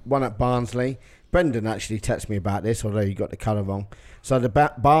 So one at Barnsley. Brendan actually texted me about this, although you got the colour wrong. So the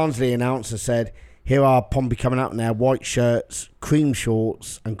Barnsley announcer said, "Here are Pompey coming out in their white shirts, cream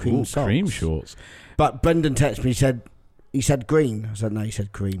shorts, and cream socks." Cream shorts. But Brendan texted me. He said green. I said no. He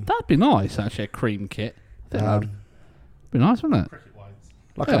said cream. That'd be nice, actually, a cream kit. That'd be nice, wouldn't it?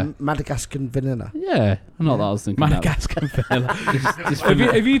 Like a Madagascar vanilla. Yeah, not that I was thinking. Madagascar vanilla.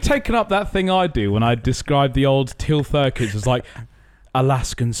 Have you taken up that thing I do when I describe the old Teal Thurkids as like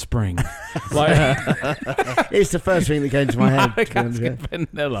Alaskan Spring? Like it's the first thing that came to my head. Madagascar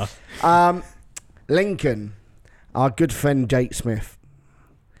vanilla. Lincoln, our good friend Jake Smith.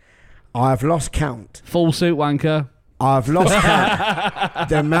 I've lost count. Full suit wanker. I've lost count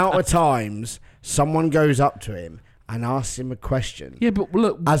the amount of times someone goes up to him and asks him a question. Yeah, but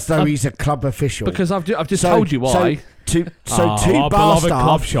look, as though he's a club official. Because I've just told you why. Two bar staff,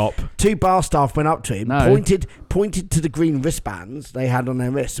 club shop. Two bar staff went up to him, pointed to the green wristbands they had on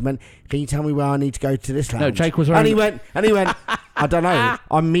their wrists, and went, "Can you tell me where I need to go to this lounge?" No, Jake was wearing. And he went. I don't know.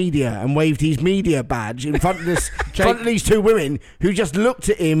 I'm media, and waved his media badge in front of these two women who just looked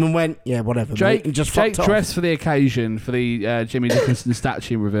at him and went, "Yeah, whatever." Jake, mate. And just Jake fucked dressed off. for the occasion for the Jimmy Dickinson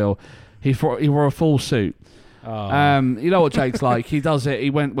statue reveal. He wore a full suit. Oh. You know what Jake's like. He does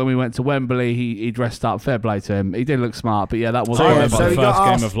it. When we went to Wembley. He dressed up. Fair play to him. He did look smart, but yeah, that was So the he first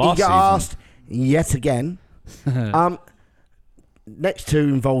got game of last he got season. asked yet again. Next two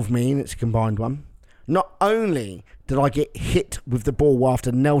involved me, and it's a combined one. Not only did I get hit with the ball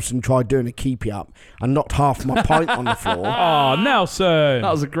after Nelson tried doing a keepy up and knocked half my pint on the floor. Oh, Nelson!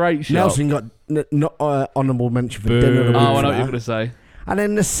 That was a great shot. Nelson got not honourable mention for dinner. I know what you're going to say. And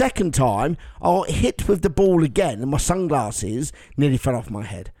then the second time, I got hit with the ball again, and my sunglasses nearly fell off my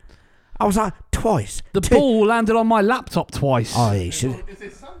head. I was like, twice. The ball landed on my laptop twice. Oh, you should.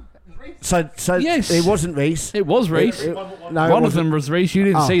 So yes. It wasn't Reese. It was Reese. One of them was Reese. You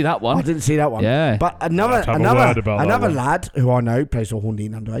didn't see that one. I didn't see that one. Yeah. But another lad who I know plays for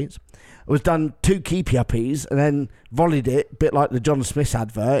Horndean under 8s was done two keepy uppies and then volleyed it, a bit like the John Smith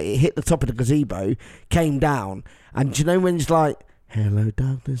advert. It hit the top of the gazebo, came down, and do you know when he's like, "Hello,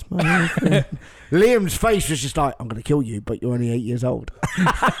 darkness, my friend." Liam's face was just like, "I'm going to kill you, but you're only 8 years old."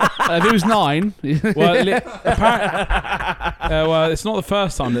 If he was 9. Well, it's not the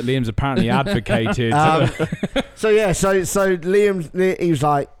first time that Liam's apparently advocated. So Liam, he was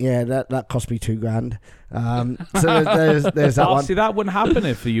like, "Yeah, that cost me $2,000." So there's that one. See, that wouldn't happen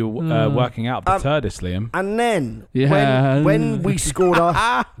if you were working out the Turdis, Liam. And then when we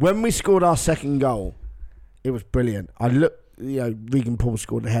scored our second goal, it was brilliant. I looked. Regan Paul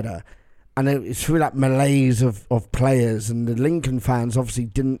scored a header, and it's through that malaise of players, and the Lincoln fans obviously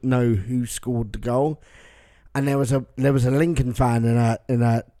didn't know who scored the goal, and there was a Lincoln fan in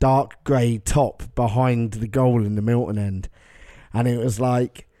a dark grey top behind the goal in the Milton end, and it was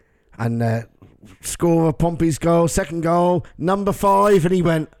like, and score of Pompey's goal, second goal, number 5, and he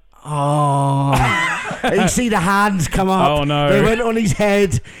went, "Oh." And you see the hands come up. Oh no! They went on his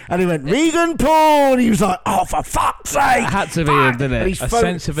head, and he went, "Regan Paul," and he was like, "Oh, for fuck's sake!" It had to be him, didn't it? A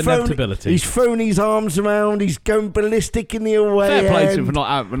sense of inevitability. He's thrown his arms around. He's going ballistic in the away Fair play to him end. for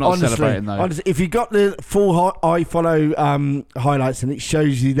not celebrating though. Honestly, if you got the full iFollow highlights and it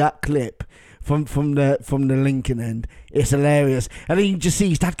shows you that clip from the Lincoln end, it's hilarious. And then you just see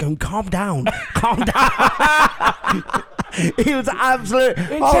his dad going, "Calm down, calm down." He was absolute.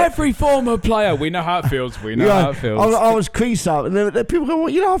 It's every former player. We know how it feels. We know how it feels. I was creased up, and the people go,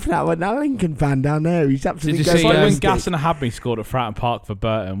 "What are you laughing at?" I went, "That Lincoln fan down there. He's absolutely." Did you see when Gasson Hadley scored at Fratton Park for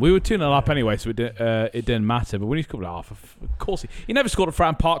Burton? We were 2-0 up anyway, so it didn't matter. But when he scored, of course he never scored at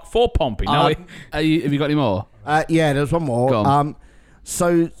Fratton Park for Pompey. No, have you got any more? Yeah, there's one more. Go on.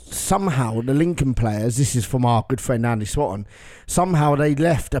 So somehow the Lincoln players, this is from our good friend Andy Swatton, somehow they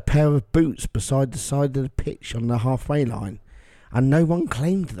left a pair of boots beside the side of the pitch on the halfway line, and no one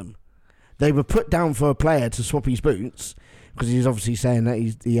claimed them. They were put down for a player to swap his boots because he's obviously saying that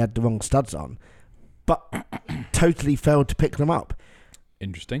he had the wrong studs on, but totally failed to pick them up.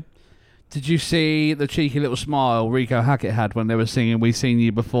 Interesting. Did you see the cheeky little smile Rico Hackett had when they were singing "We've Seen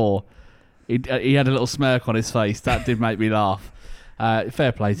You Before"? He had a little smirk on his face. That did make me laugh.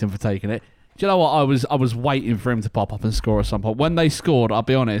 Fair play to him for taking it. Do you know what? I was waiting for him to pop up and score at some point. When they scored, I'll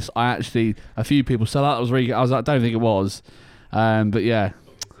be honest, a few people said that was Regan. I was like, I don't think it was. But yeah,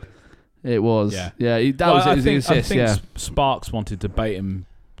 it was. Yeah, that was the assist. I think Sparks wanted to bait him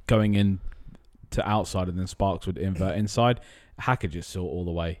going in to outside, and then Sparks would invert inside. Hacker just saw all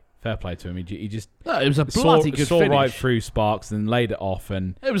the way. Fair play to him. He just it was a bloody good saw finish. Right through Sparks, and laid it off,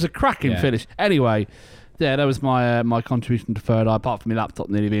 and it was a cracking finish. Anyway, yeah, that was my my contribution to third eye. Apart from my laptop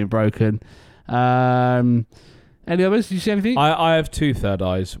nearly being broken. Any others? Did you see anything? I have 2 third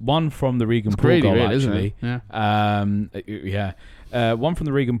eyes. One from the Regan Poole goal, actually. Yeah. One from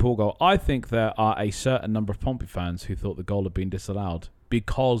the Regan Poole goal. I think there are a certain number of Pompey fans who thought the goal had been disallowed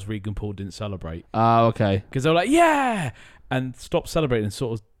because Regan Poole didn't celebrate. Oh, okay. Because they were like, yeah, and stopped celebrating, and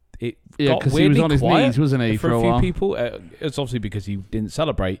sort of it got because weirdly he was on his quiet knees, wasn't he, for a a few while? people. It's obviously because he didn't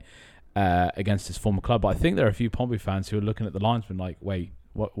celebrate against his former club. But I think there are a few Pompey fans who are looking at the linesman like, wait,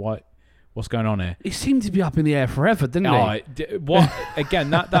 what? What's going on here? He seemed to be up in the air forever, didn't he? What again?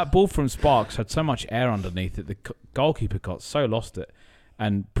 That ball from Sparks had so much air underneath it. The goalkeeper got so lost it,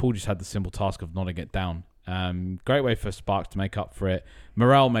 and Paul just had the simple task of nodding it down. Great way for Sparks to make up for it.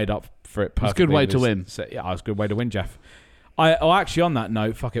 Morel made up for it perfectly. It's a good way to win. Yeah, it was a good way to win, Jeff. Actually, on that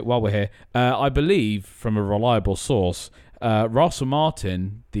note, fuck it, while we're here, I believe from a reliable source, Russell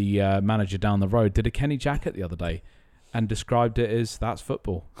Martin, the manager down the road, did a Kenny jacket the other day and described it as that's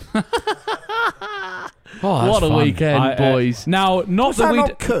football. What a fun. weekend, boys. Now, not that we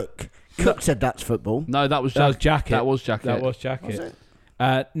not Cook. Cook said that's football. No, that was jacket. That was jacket. Was it?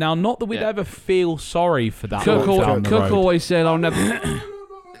 Now, not that we'd ever feel sorry for that. Cook always said, "I'll never."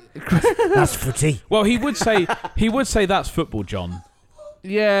 That's footy. Well, he would say that's football, John.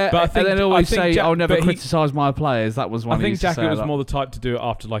 Yeah, but I think, and then always say, "I'll never but criticise my players." That was one. I think Jackie was more the type to do it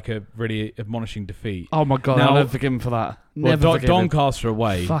after like a really admonishing defeat. Oh my god! I'll never forgive him for that. Never forgive him. Doncaster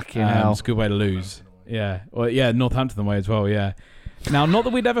away. Fucking hell! It's a good way to lose. Yeah, well, yeah, Northampton away as well. Yeah. Now, not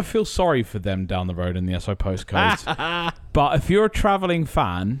that we'd ever feel sorry for them down the road in the SO postcodes, but if you're a travelling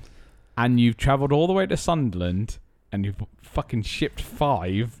fan and you've travelled all the way to Sunderland and you've fucking shipped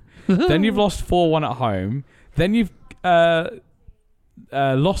 5, then you've lost 4-1 at home, then you've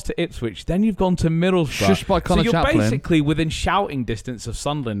lost to Ipswich, then you've gone to Middlesbrough. Shushed by Connor you're Chaplin. basically within shouting distance of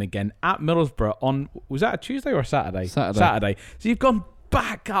Sunderland again at Middlesbrough on, was that a Tuesday or a Saturday? Saturday. So you've gone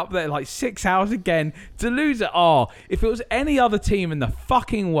back up there like 6 hours again to lose it. Oh, if it was any other team in the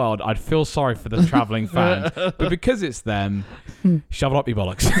fucking world, I'd feel sorry for the travelling fan. But because it's them, shove it up your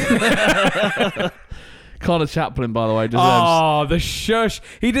bollocks. Connor Chaplin, by the way, deserves. Oh, the shush!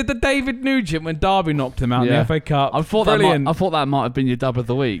 He did the David Nugent when Derby knocked him out in the FA Cup. I thought that might have been your dub of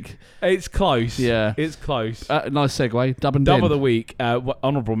the week. It's close. Yeah, it's close. Nice segue. Dub of the week.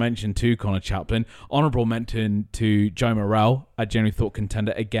 Honourable mention to Connor Chaplin. Honourable mention to Joe Morel. I generally thought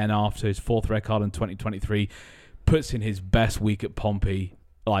contender again after his 4th red card in 2023. Puts in his best week at Pompey,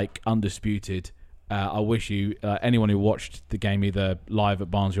 like undisputed. I wish you anyone who watched the game either live at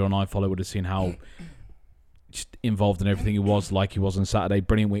Barnsley or on iFollow would have seen how just involved in everything he was on Saturday.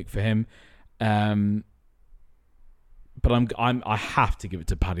 Brilliant week for him. But I have to give it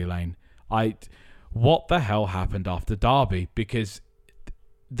to Paddy Lane. What the hell happened after Derby? Because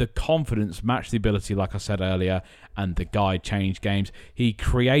the confidence matched the ability, like I said earlier, and the guy changed games. He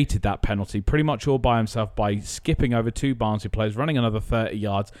created that penalty pretty much all by himself by skipping over 2 Barnsley players, running another 30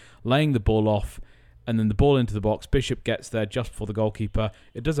 yards, laying the ball off, and then the ball into the box. Bishop gets there just before the goalkeeper.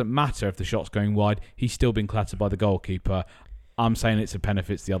 It doesn't matter if the shot's going wide. He's still been clattered by the goalkeeper. I'm saying it's a pen if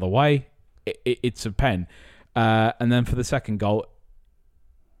it's the other way. It's a pen. And then for the second goal,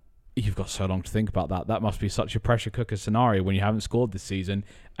 you've got so long to think about that. That must be such a pressure cooker scenario when you haven't scored this season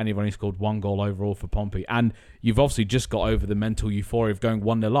and you've only scored 1 goal overall for Pompey. And you've obviously just got over the mental euphoria of going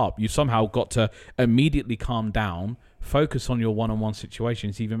 1-0 up. You've somehow got to immediately calm down, focus on your one-on-one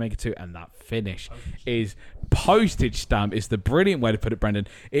situations, even make it 2. And that finish is postage stamp. It's the brilliant way to put it, Brendan.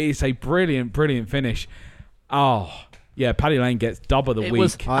 It is a brilliant, brilliant finish. Oh, yeah, Paddy Lane gets dub of the week. It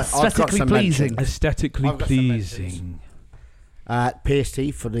was aesthetically pleasing. Aesthetically pleasing.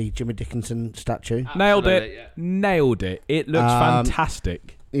 PST for the Jimmy Dickinson statue. Nailed it. Yeah. Nailed it. It looks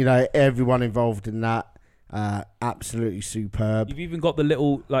fantastic. You know, everyone involved in that, absolutely superb. You've even got the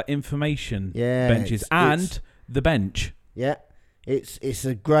little information benches and the bench. Yeah, it's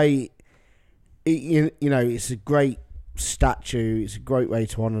a great, it's a great statue. It's a great way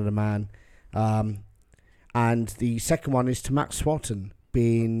to honour the man. And the second one is to Max Swatton,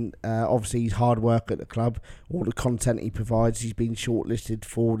 being obviously his hard work at the club, all the content he provides. He's been shortlisted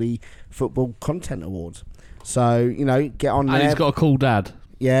for the Football Content Awards. So, get on there. And he's got a cool dad.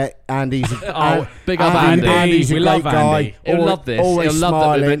 Yeah, Andy's big up Andy. Andy's a We great love guy. Andy. He'll love this. Always He'll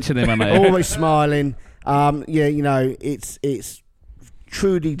love that we mention him, mate. Always smiling. It's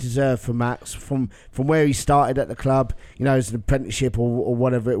truly deserved for Max from where he started at the club, as an apprenticeship or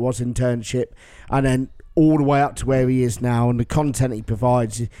whatever it was, internship, and then all the way up to where he is now, and the content he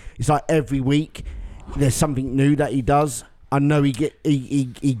provides. It's like every week there's something new that he does. I know he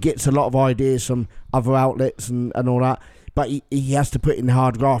gets a lot of ideas from other outlets and all that, but he has to put in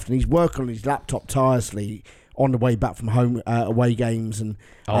hard graft, and he's working on his laptop tirelessly on the way back from home away games and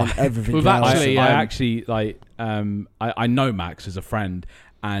everything else. I know Max as a friend,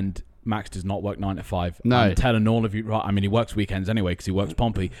 and Max does not work 9 to 5. No. I'm telling all of you, right? I mean, he works weekends anyway because he works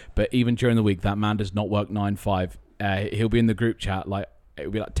Pompey, but even during the week, that man does not work 9-5. He'll be in the group chat,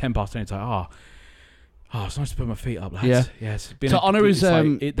 it'll be 10 past 10. It's like, it's nice to put my feet up, lads. Yeah. Yes. To honour his...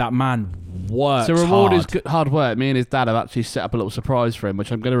 that man works To reward hard. his hard work, me and his dad have actually set up a little surprise for him,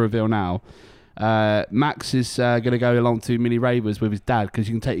 which I'm going to reveal now. Max is going to go along to mini ravers with his dad, because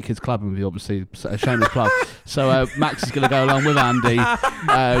you can take your kids clubbing with you, obviously, a shameless plug. So Max is going to go along with Andy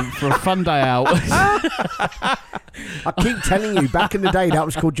for a fun day out. I keep telling you, back in the day that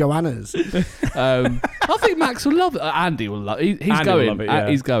was called Joanna's. I think Max will love it. Andy will love it. He's going. Will love it, yeah.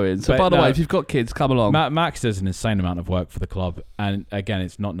 He's going. So by the way, if you've got kids, come along. Max does an insane amount of work for the club, and again,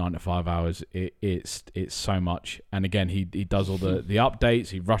 it's not 9 to 5 hours. It's so much. And again, he does all the updates.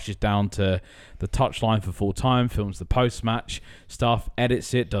 He rushes down to the touchline for full time, films the post match stuff,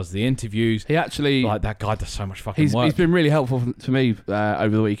 edits it, does the interviews. He actually, that guy does so much fucking work. He's been really helpful for me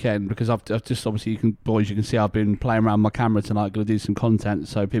over the weekend, because I've just obviously, you can see I've been playing around with my camera tonight, going to do some content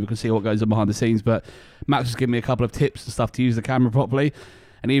so people can see what goes on behind the scenes. But Max has given me a couple of tips and stuff to use the camera properly,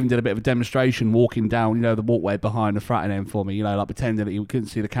 and he even did a bit of a demonstration walking down, the walkway behind the fratting end for me, pretending that he couldn't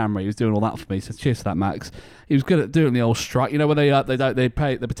see the camera. He was doing all that for me. So cheers to that, Max. He was good at doing the old strut, where they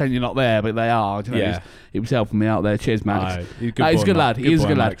pretend you're not there, but they are. He was helping me out there. Cheers, Max. He's a good lad. He is a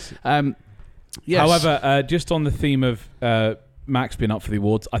good lad. Yes. However, just on the theme of Max being up for the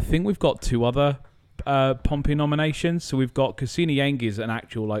awards, I think we've got 2 other Pompey nominations. So we've got Cassini Yengi's an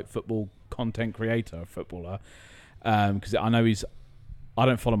actual football content creator, footballer, because I know I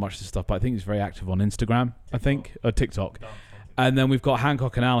don't follow much of this stuff, but I think he's very active on Instagram, or TikTok. And then we've got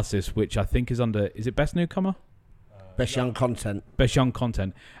Hancock Analysis, which I think is under, is it Best Newcomer? Best Young Content. Best Young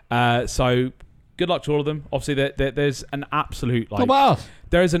Content. So good luck to all of them. Obviously, there's an absolute,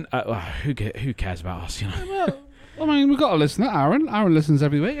 there is an, who cares about us, Well, I mean, we've got a listener, Aaron. Aaron listens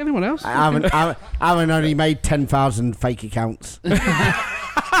every week. Anyone else? Aaron only made 10,000 fake accounts.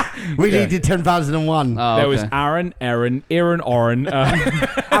 We needed 10,001. There was Aaron, Oren, Amagon,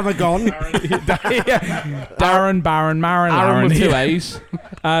 Darren, Baron, Marin, Aaron with 2 A's.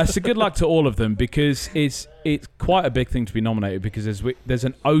 So good luck to all of them, because it's quite a big thing to be nominated, because there's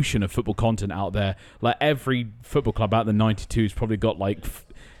an ocean of football content out there. Every football club out of the 92's probably got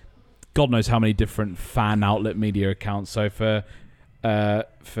God knows how many different fan outlet media accounts. So for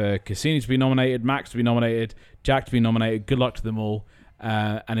Cassini to be nominated, Max to be nominated, Jack to be nominated, good luck to them all.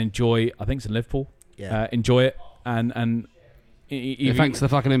 And enjoy. I think it's in Liverpool. Yeah. Enjoy it, and thanks for the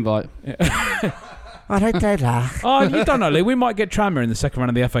fucking invite. I don't do that. Oh, you don't know, Lee. We might get Tranmere in the second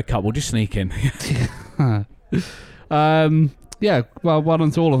round of the FA Cup. We'll just sneak in. Yeah. Well, well done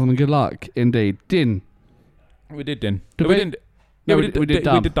to all of them, and good luck indeed. Din. We did Din. We did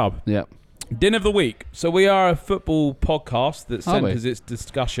Dub. Yeah. Din of the week. So we are a football podcast that centres its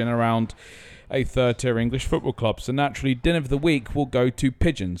discussion around a third-tier English football club. So naturally, Din of the week will go to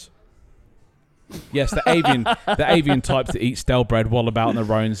Pigeons. Yes, the avian types that eat stale bread, waddle about on the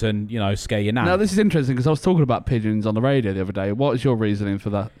roans, and scare your nan. Now this is interesting, because I was talking about pigeons on the radio the other day. What is your reasoning for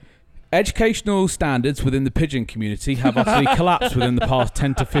that? Educational standards within the pigeon community have utterly collapsed within the past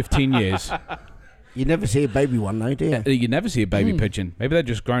 10 to 15 years. You never see a baby one, though, do you? You never see a baby pigeon. Maybe they're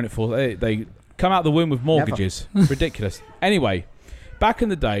just grown it for. They come out the womb with mortgages. Ridiculous. Anyway. Back in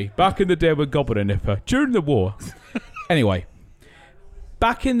the day with Gobbler Nipper, during the war. Anyway,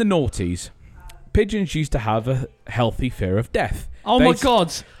 back in the noughties, pigeons used to have a healthy fear of death. Oh my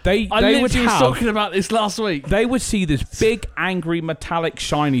God! I literally was talking about this last week. They would see this big, angry, metallic,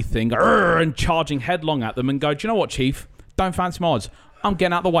 shiny thing and charging headlong at them and go, "Do you know what, Chief? Don't fancy my odds. I'm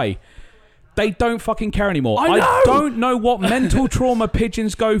getting out of the way." They don't fucking care anymore. I don't know what mental trauma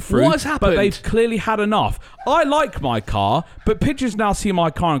pigeons go through. What has happened? But they've clearly had enough. I like my car, but pigeons now see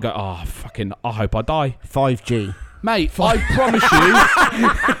my car and go, "Oh, fucking, I hope I die." 5G. Mate, I promise you.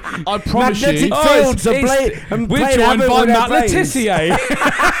 I promise you. Magnetic fields are we're joined by Matt Letizia.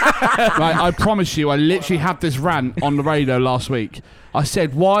 Right, I promise you, I literally had this rant on the radio last week. I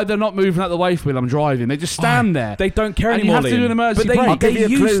said, why they're not moving out the way for when I'm driving? They just stand there. They don't care and anymore. You have to do an emergency But brake. I'll give you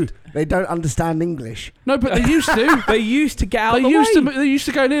a clue. They don't understand English. No, but they used to. They used to get out They of the used way. to. They used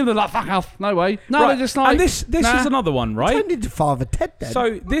to go near. They're like, fuck off, no way. No, Right. they're just like. And this is another one, right? Turned into Father Ted then.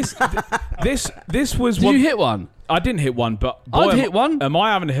 So this was. Did you hit one? I didn't hit one, but boy, I'd hit one. Am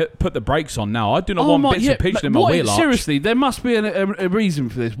I having to put the brakes on now? I do not want bits of pigeon in my wheel arch. Seriously, there must be a reason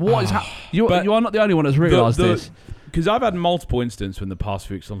for this. What is you are not the only one that's realised this. Because I've had multiple instances in the past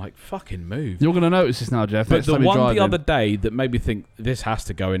few weeks. I'm like, fucking move. You're going to notice this now, Jeff. But the one the other day that made me think this has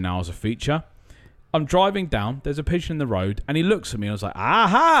to go in now as a feature. I'm driving down. There's a pigeon in the road, and he looks at me. and I was like,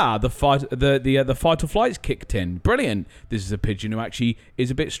 "Aha! The fight or flight's kicked in. Brilliant. This is a pigeon who actually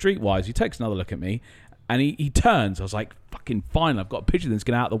is a bit streetwise." He takes another look at me, and he turns. I was like, "Fucking fine. I've got a pigeon that's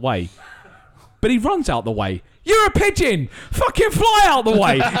going out of the way." But he runs out the way. You're a pigeon. Fucking fly out the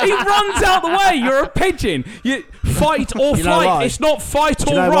way. He runs out the way. You're a pigeon. You fight or flight. It's not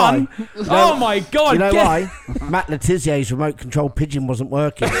fight or run. Oh my god. You know why? Matt Letizia's remote control pigeon wasn't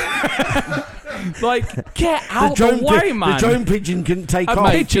working. Like, get out the way, man. The drone pigeon couldn't take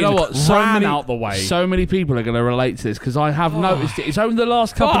off. Mate, you know what? Out the way. So many people are going to relate to this because I have noticed it. It's only the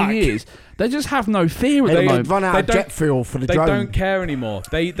last couple of years. They just have no fear at the moment. They'd run out of jet fuel for the drone. They don't care anymore.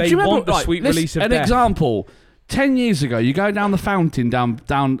 They want the sweet release of death. An example. 10 years ago, you go down the fountain down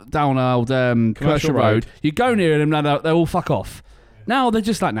old Commercial Road. You go near them, they all fuck off. Now they're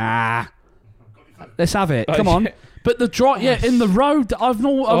just like, nah, let's have it. Come on. But in the road, I've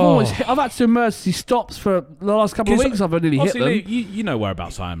always I've had to emergency stops for the last couple of weeks. I've nearly hit them. You know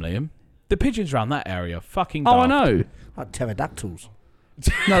whereabouts I am, Liam. The pigeons around that area, fucking daft. Oh, I know. Like pterodactyls.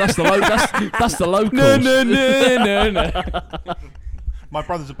 No, that's the that's the locals. No. My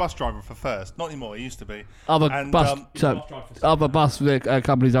brother's a bus driver for First. Not anymore. He used to be. Other bus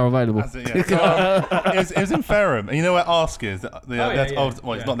companies are available. It was in Fareham. And you know where Ask is? It's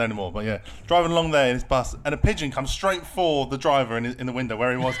not there anymore. But yeah, driving along there in his bus, and a pigeon comes straight for the driver in the window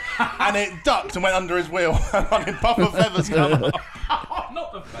where he was, and it ducked and went under his wheel. And a puff of feathers come off.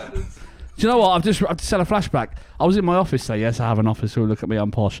 Not the feathers. Do you know what? I've just had a flashback. I was in my office today. Yes, I have an office. So look at me,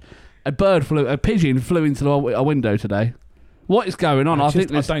 I'm posh. A pigeon flew into a window today. What is going on? I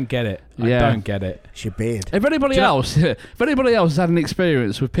don't get it. Yeah. I don't get it. It's your beard. If anybody else has had an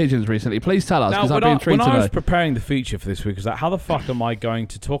experience with pigeons recently, please tell us, because I'd be intrigued to know. When I was preparing the feature for this week, I was like, how the fuck am I going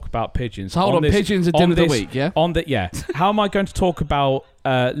to talk about pigeons? So hold on, pigeons are dinner of the week, yeah? How am I going to talk about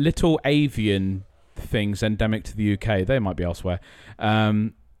little avian things endemic to the UK? They might be elsewhere.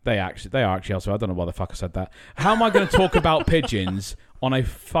 They are actually elsewhere. I don't know why the fuck I said that. How am I going to talk about pigeons on a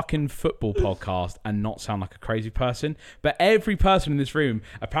fucking football podcast and not sound like a crazy person? But every person in this room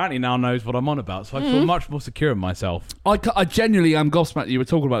apparently now knows what I'm on about, so I feel much more secure in myself. I genuinely am gobsmacked you were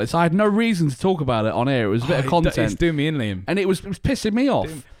talking about this. I had no reason to talk about it on air. It was a bit of content. It's doing me in, Liam. And it was pissing me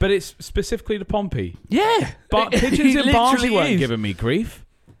off. But it's specifically to Pompey. Yeah. But pigeons in Barnsley weren't giving me grief.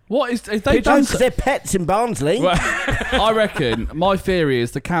 What is they don't? They're pets in Barnsley. Well, I reckon my theory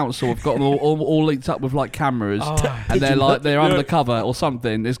is the council have got them all linked up with like cameers, and they're undercover or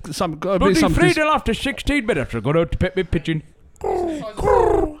something. There's some. Bloody freedom after 16 minutes. I'm going to pet me pigeon.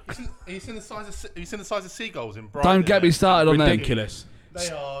 Have you seen the size of seagulls in Brighton? Don't get me started on them. Ridiculous. They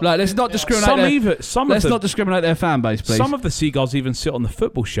are. Like, let's not discriminate. Let's not discriminate their fan base, please. Some of the seagulls even sit on the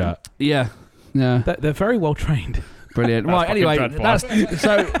football shirt. Yeah. They're very well trained. Brilliant. Right, anyway,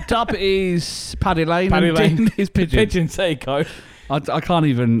 so top is Paddy Lane. Paddy Lane is Pigeons. Pigeons, there you go. I can't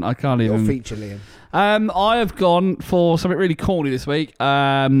even. Your feature, Liam. I have gone for something really corny this week. We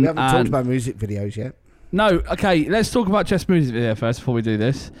haven't talked about music videos yet. No, okay, let's talk about Jeff's music video first before we do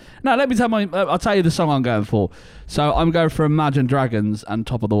this. No, let me tell I'll tell you the song I'm going for. So I'm going for Imagine Dragons and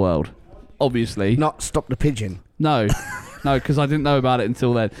Top of the World. Obviously. Not Stop the Pigeon. No, because I didn't know about it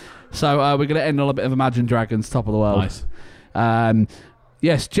until then. So we're going to end on a bit of Imagine Dragons, Top of the World. Nice.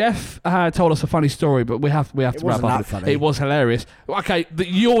 Yes, Jeff told us a funny story, but we have to wrap up. Funny. It was hilarious. Okay,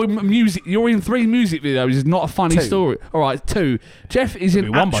 you're in 3 music videos is not a funny 2. story. All right, 2. Jeff is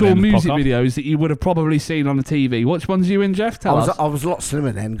in actual music videos that you would have probably seen on the TV. Which ones are you in, Jeff? Tell us. I was a lot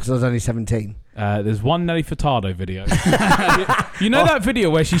slimmer then because I was only 17. There's one Nelly Furtado video. You know that video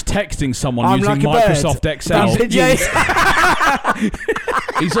where she's texting someone using Microsoft Excel?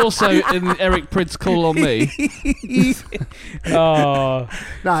 He's also in Eric Prid's Call on Me. Oh.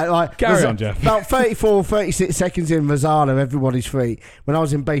 No, like Carry on, Jeff. About 34, 36 seconds in Rosala, everybody's free. When I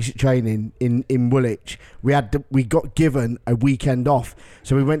was in basic training in Woolwich, we got given a weekend off.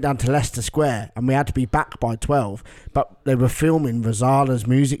 So we went down to Leicester Square and we had to be back by 12. But they were filming Rosala's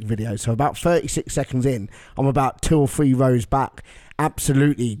music video. So about 36 seconds in, I'm about 2 or 3 rows back,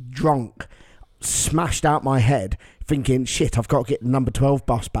 absolutely drunk, smashed out my head, thinking, shit, I've got to get the number 12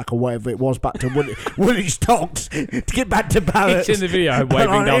 bus back or whatever it was back to Woolwich Docks to get back to Barrett. It's in the video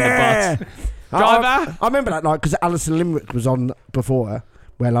waving down the bus. Driver! I remember that night because Alison Limerick was on before her,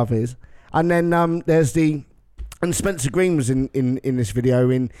 Where Love Is. And then there's and Spencer Green was in this video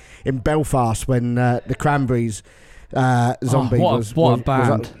in Belfast when the Cranberries Zombie was a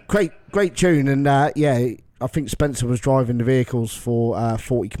band. Great tune. And I think Spencer was driving the vehicles for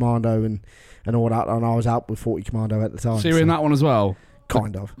 40 Commando and all that, and I was out with 40 Commando at the time. So you were in that one as well?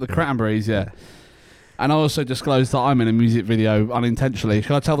 Kind of. The Cranberries, yeah. And I also disclosed that I'm in a music video unintentionally.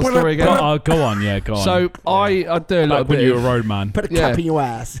 Shall I tell the story again? Go on. So I do a little bit. When you were a roadman. Put a cap in your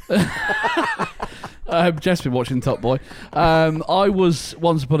ass. Just been watching Top Boy. I was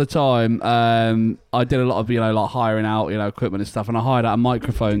once upon a time. I did a lot of like hiring out equipment and stuff, and I hired out a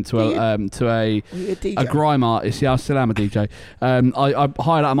microphone to a grime artist. Yeah, I still am a DJ. I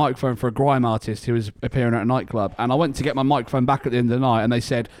hired out a microphone for a grime artist who was appearing at a nightclub, and I went to get my microphone back at the end of the night, and they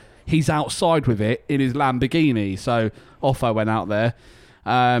said he's outside with it in his Lamborghini. So off I went out there,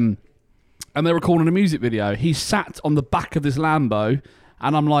 and they were recording a music video. He sat on the back of this Lambo.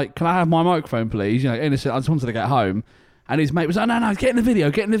 And I'm like, can I have my microphone, please? Innocent. I just wanted to get home. And his mate was like, no, get in the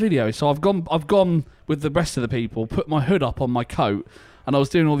video. So I've gone with the rest of the people, put my hood up on my coat, and I was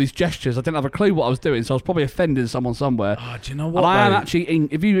doing all these gestures. I didn't have a clue what I was doing, so I was probably offending someone somewhere. Oh, do you know what? And I am actually,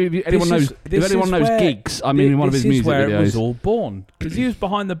 if anyone knows Gigs, I'm in one of his music videos. This is where it was all born. Because he was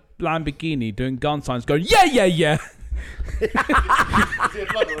behind the Lamborghini doing gun signs going, yeah.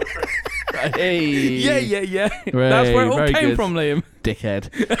 Hey. Yeah. That's where it all came from, Liam. Dickhead.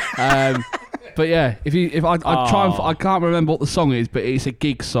 But yeah, I can't remember what the song is, but it's a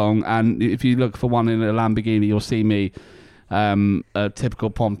gig song, and if you look for one in a Lamborghini, you'll see me, a typical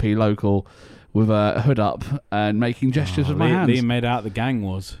Pompey local, with a hood up and making gestures with my hands. Liam made out the gang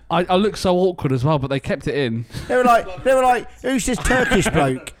was. I looked so awkward as well, but they kept it in. They were like, who's this Turkish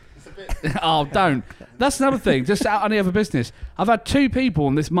bloke? Oh, don't. That's another thing. Just out on the other business. I've had 2 people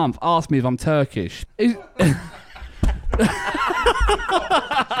in this month ask me if I'm Turkish. When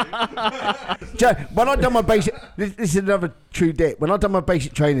I done my basic, this is another true dip. When I done my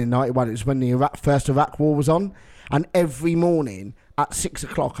basic training in '91, it was when the first Iraq War was on, and every morning at 6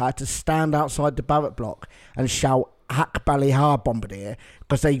 o'clock I had to stand outside the barrack block and shout "Haq Balihar Bombardier"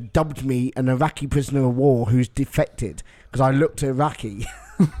 because they dubbed me an Iraqi prisoner of war who's defected because I looked Iraqi.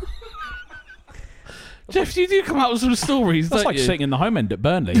 Jeff, you do come out with some stories. That's like sitting in the home end at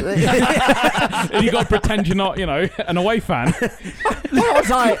Burnley. And you got to pretend you're not, an away fan. I was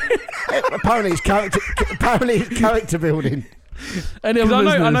like, apparently it's character building. I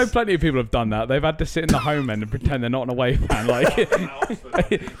know plenty of people have done that. They've had to sit in the home end and pretend they're not an away fan. Like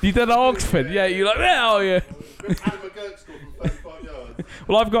you did at Oxford, yeah. You're like, oh yeah.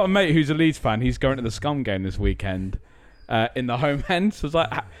 Well, I've got a mate who's a Leeds fan. He's going to the Scum game this weekend. In the home end, so it's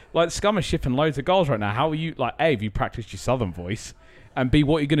like Scum are shipping loads of goals right now. How are you? Like, A, have you practiced your Southern voice, and B,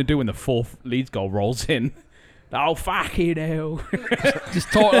 what are you going to do when the 4th Leeds goal rolls in? Oh, fucking hell!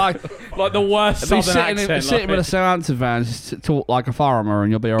 Just talk like the worst Southern accent. Sitting with a Southampton fan, just talk like a farmer,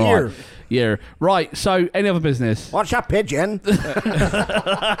 and you'll be all right. Yeah, right. So, any other business? What's up, pigeon?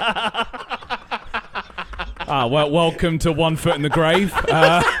 Well, welcome to One Foot in the Grave.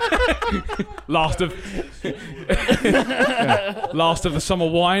 Last of the summer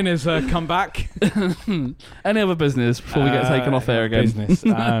wine has come back. Any other business before we get taken off air again? Business.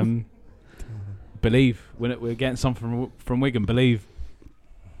 Believe. We're getting something from Wigan. Believe.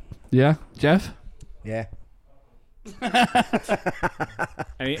 Yeah, Jeff. Yeah.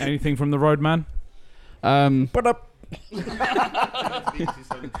 Anything from the roadman? Put up.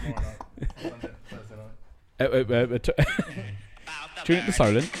 Tune it to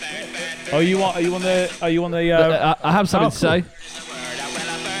silent. Are you on the? I have something to say.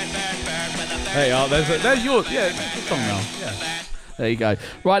 There you are. There's yours. Yeah, it's a song now. Yeah. There you go.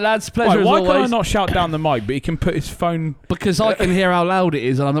 Right, lads. Pleasure as why always. Why can I not shout down the mic, but he can put his phone? Because I can hear how loud it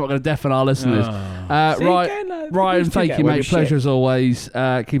is, and I'm not going to deafen our listeners. Ryan, thank you, mate. Pleasure as always.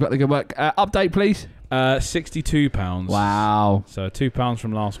 Keep up the good work. Update, please. £62. Wow. So £2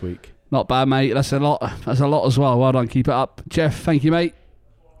 from last week. Not bad, mate. That's a lot. That's a lot as well. Well done. Keep it up. Jeff, thank you, mate.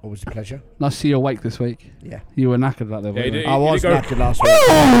 Always a pleasure. Nice to see you awake this week. Yeah. You were knackered that day. I was knackered last week.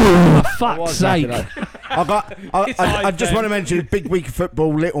 Oh, for fuck's sake. I just want to mention big week of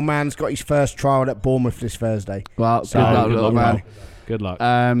football. Little man's got his first trial at Bournemouth this Thursday. Well, good luck, little man. Good luck.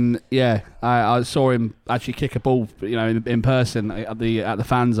 I saw him actually kick a ball, in person at the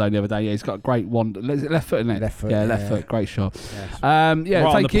fan zone the other day. Yeah, he's got a great one. Left foot, isn't it? Left foot. Yeah, left foot. Great shot. Yes. Right thank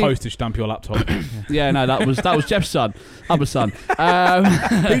on the you. postage stamp your laptop. Yeah, no, that was Jeff's son, other son.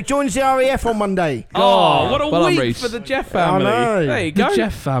 Who joins the RAF on Monday? Oh, what a well done, week Reece. for the Jeff family. I know. There you go. The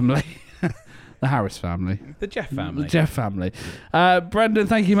Jeff family. The Harris family. The Jeff family. The Jeff family. Brendan,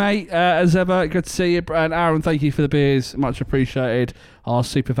 thank you, mate. As ever, good to see you. And Aaron, thank you for the beers. Much appreciated. Our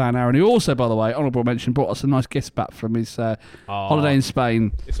super fan, Aaron, who also, by the way, honourable mention, brought us some nice gifts back from his holiday in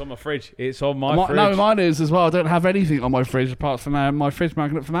Spain. It's on my fridge. It's on my fridge. No, mine is as well. I don't have anything on my fridge apart from my fridge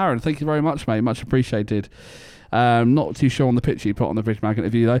magnet from Aaron. Thank you very much, mate. Much appreciated. Not too sure on the picture you put on the fridge magnet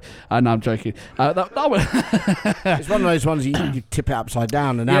of you, though. No, I'm joking. It's one of those ones you tip it upside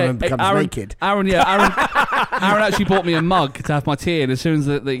down and Aaron becomes naked. Aaron actually bought me a mug to have my tea in. As soon as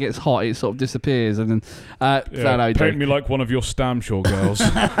it gets hot, it sort of disappears. And then paint me like one of your Stamshaw girls.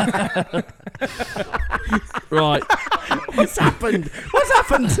 Right. What's happened? What's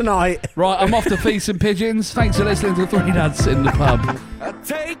happened tonight? Right, I'm off to feed some pigeons. Thanks for listening to Three Dads in the Pub. I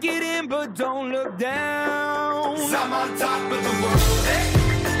take it in, but don't look down. 'Cause I'm on top of the world. Hey.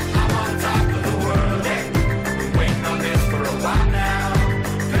 I'm on top of the world. Hey. Been waiting on this for a while now.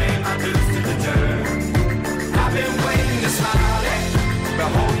 Paying my dues to the dirt. I've been waiting to smile. Hey.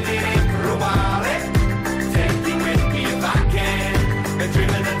 Been holding it in for a while. Hey. Take you with me if I can. Been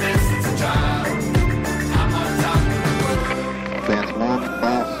dreaming of this since a child. I'm on top of the world. That's one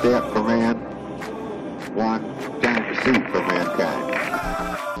fast step for man, one giant seat for mankind.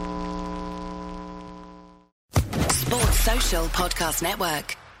 Sports Social Podcast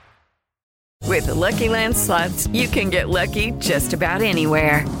Network. With the Lucky Land Slots, you can get lucky just about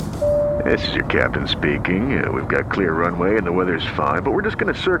anywhere. This is your captain speaking. We've got clear runway and the weather's fine, but we're just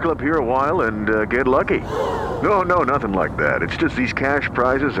going to circle up here a while and get lucky. No, nothing like that. It's just these cash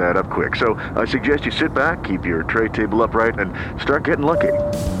prizes add up quick. So I suggest you sit back, keep your tray table upright, and start getting lucky.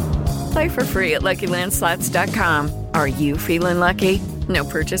 Play for free at LuckyLandSlots.com. Are you feeling lucky? No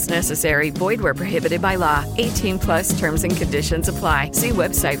purchase necessary. Void where prohibited by law. 18+ terms and conditions apply. See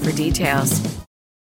website for details.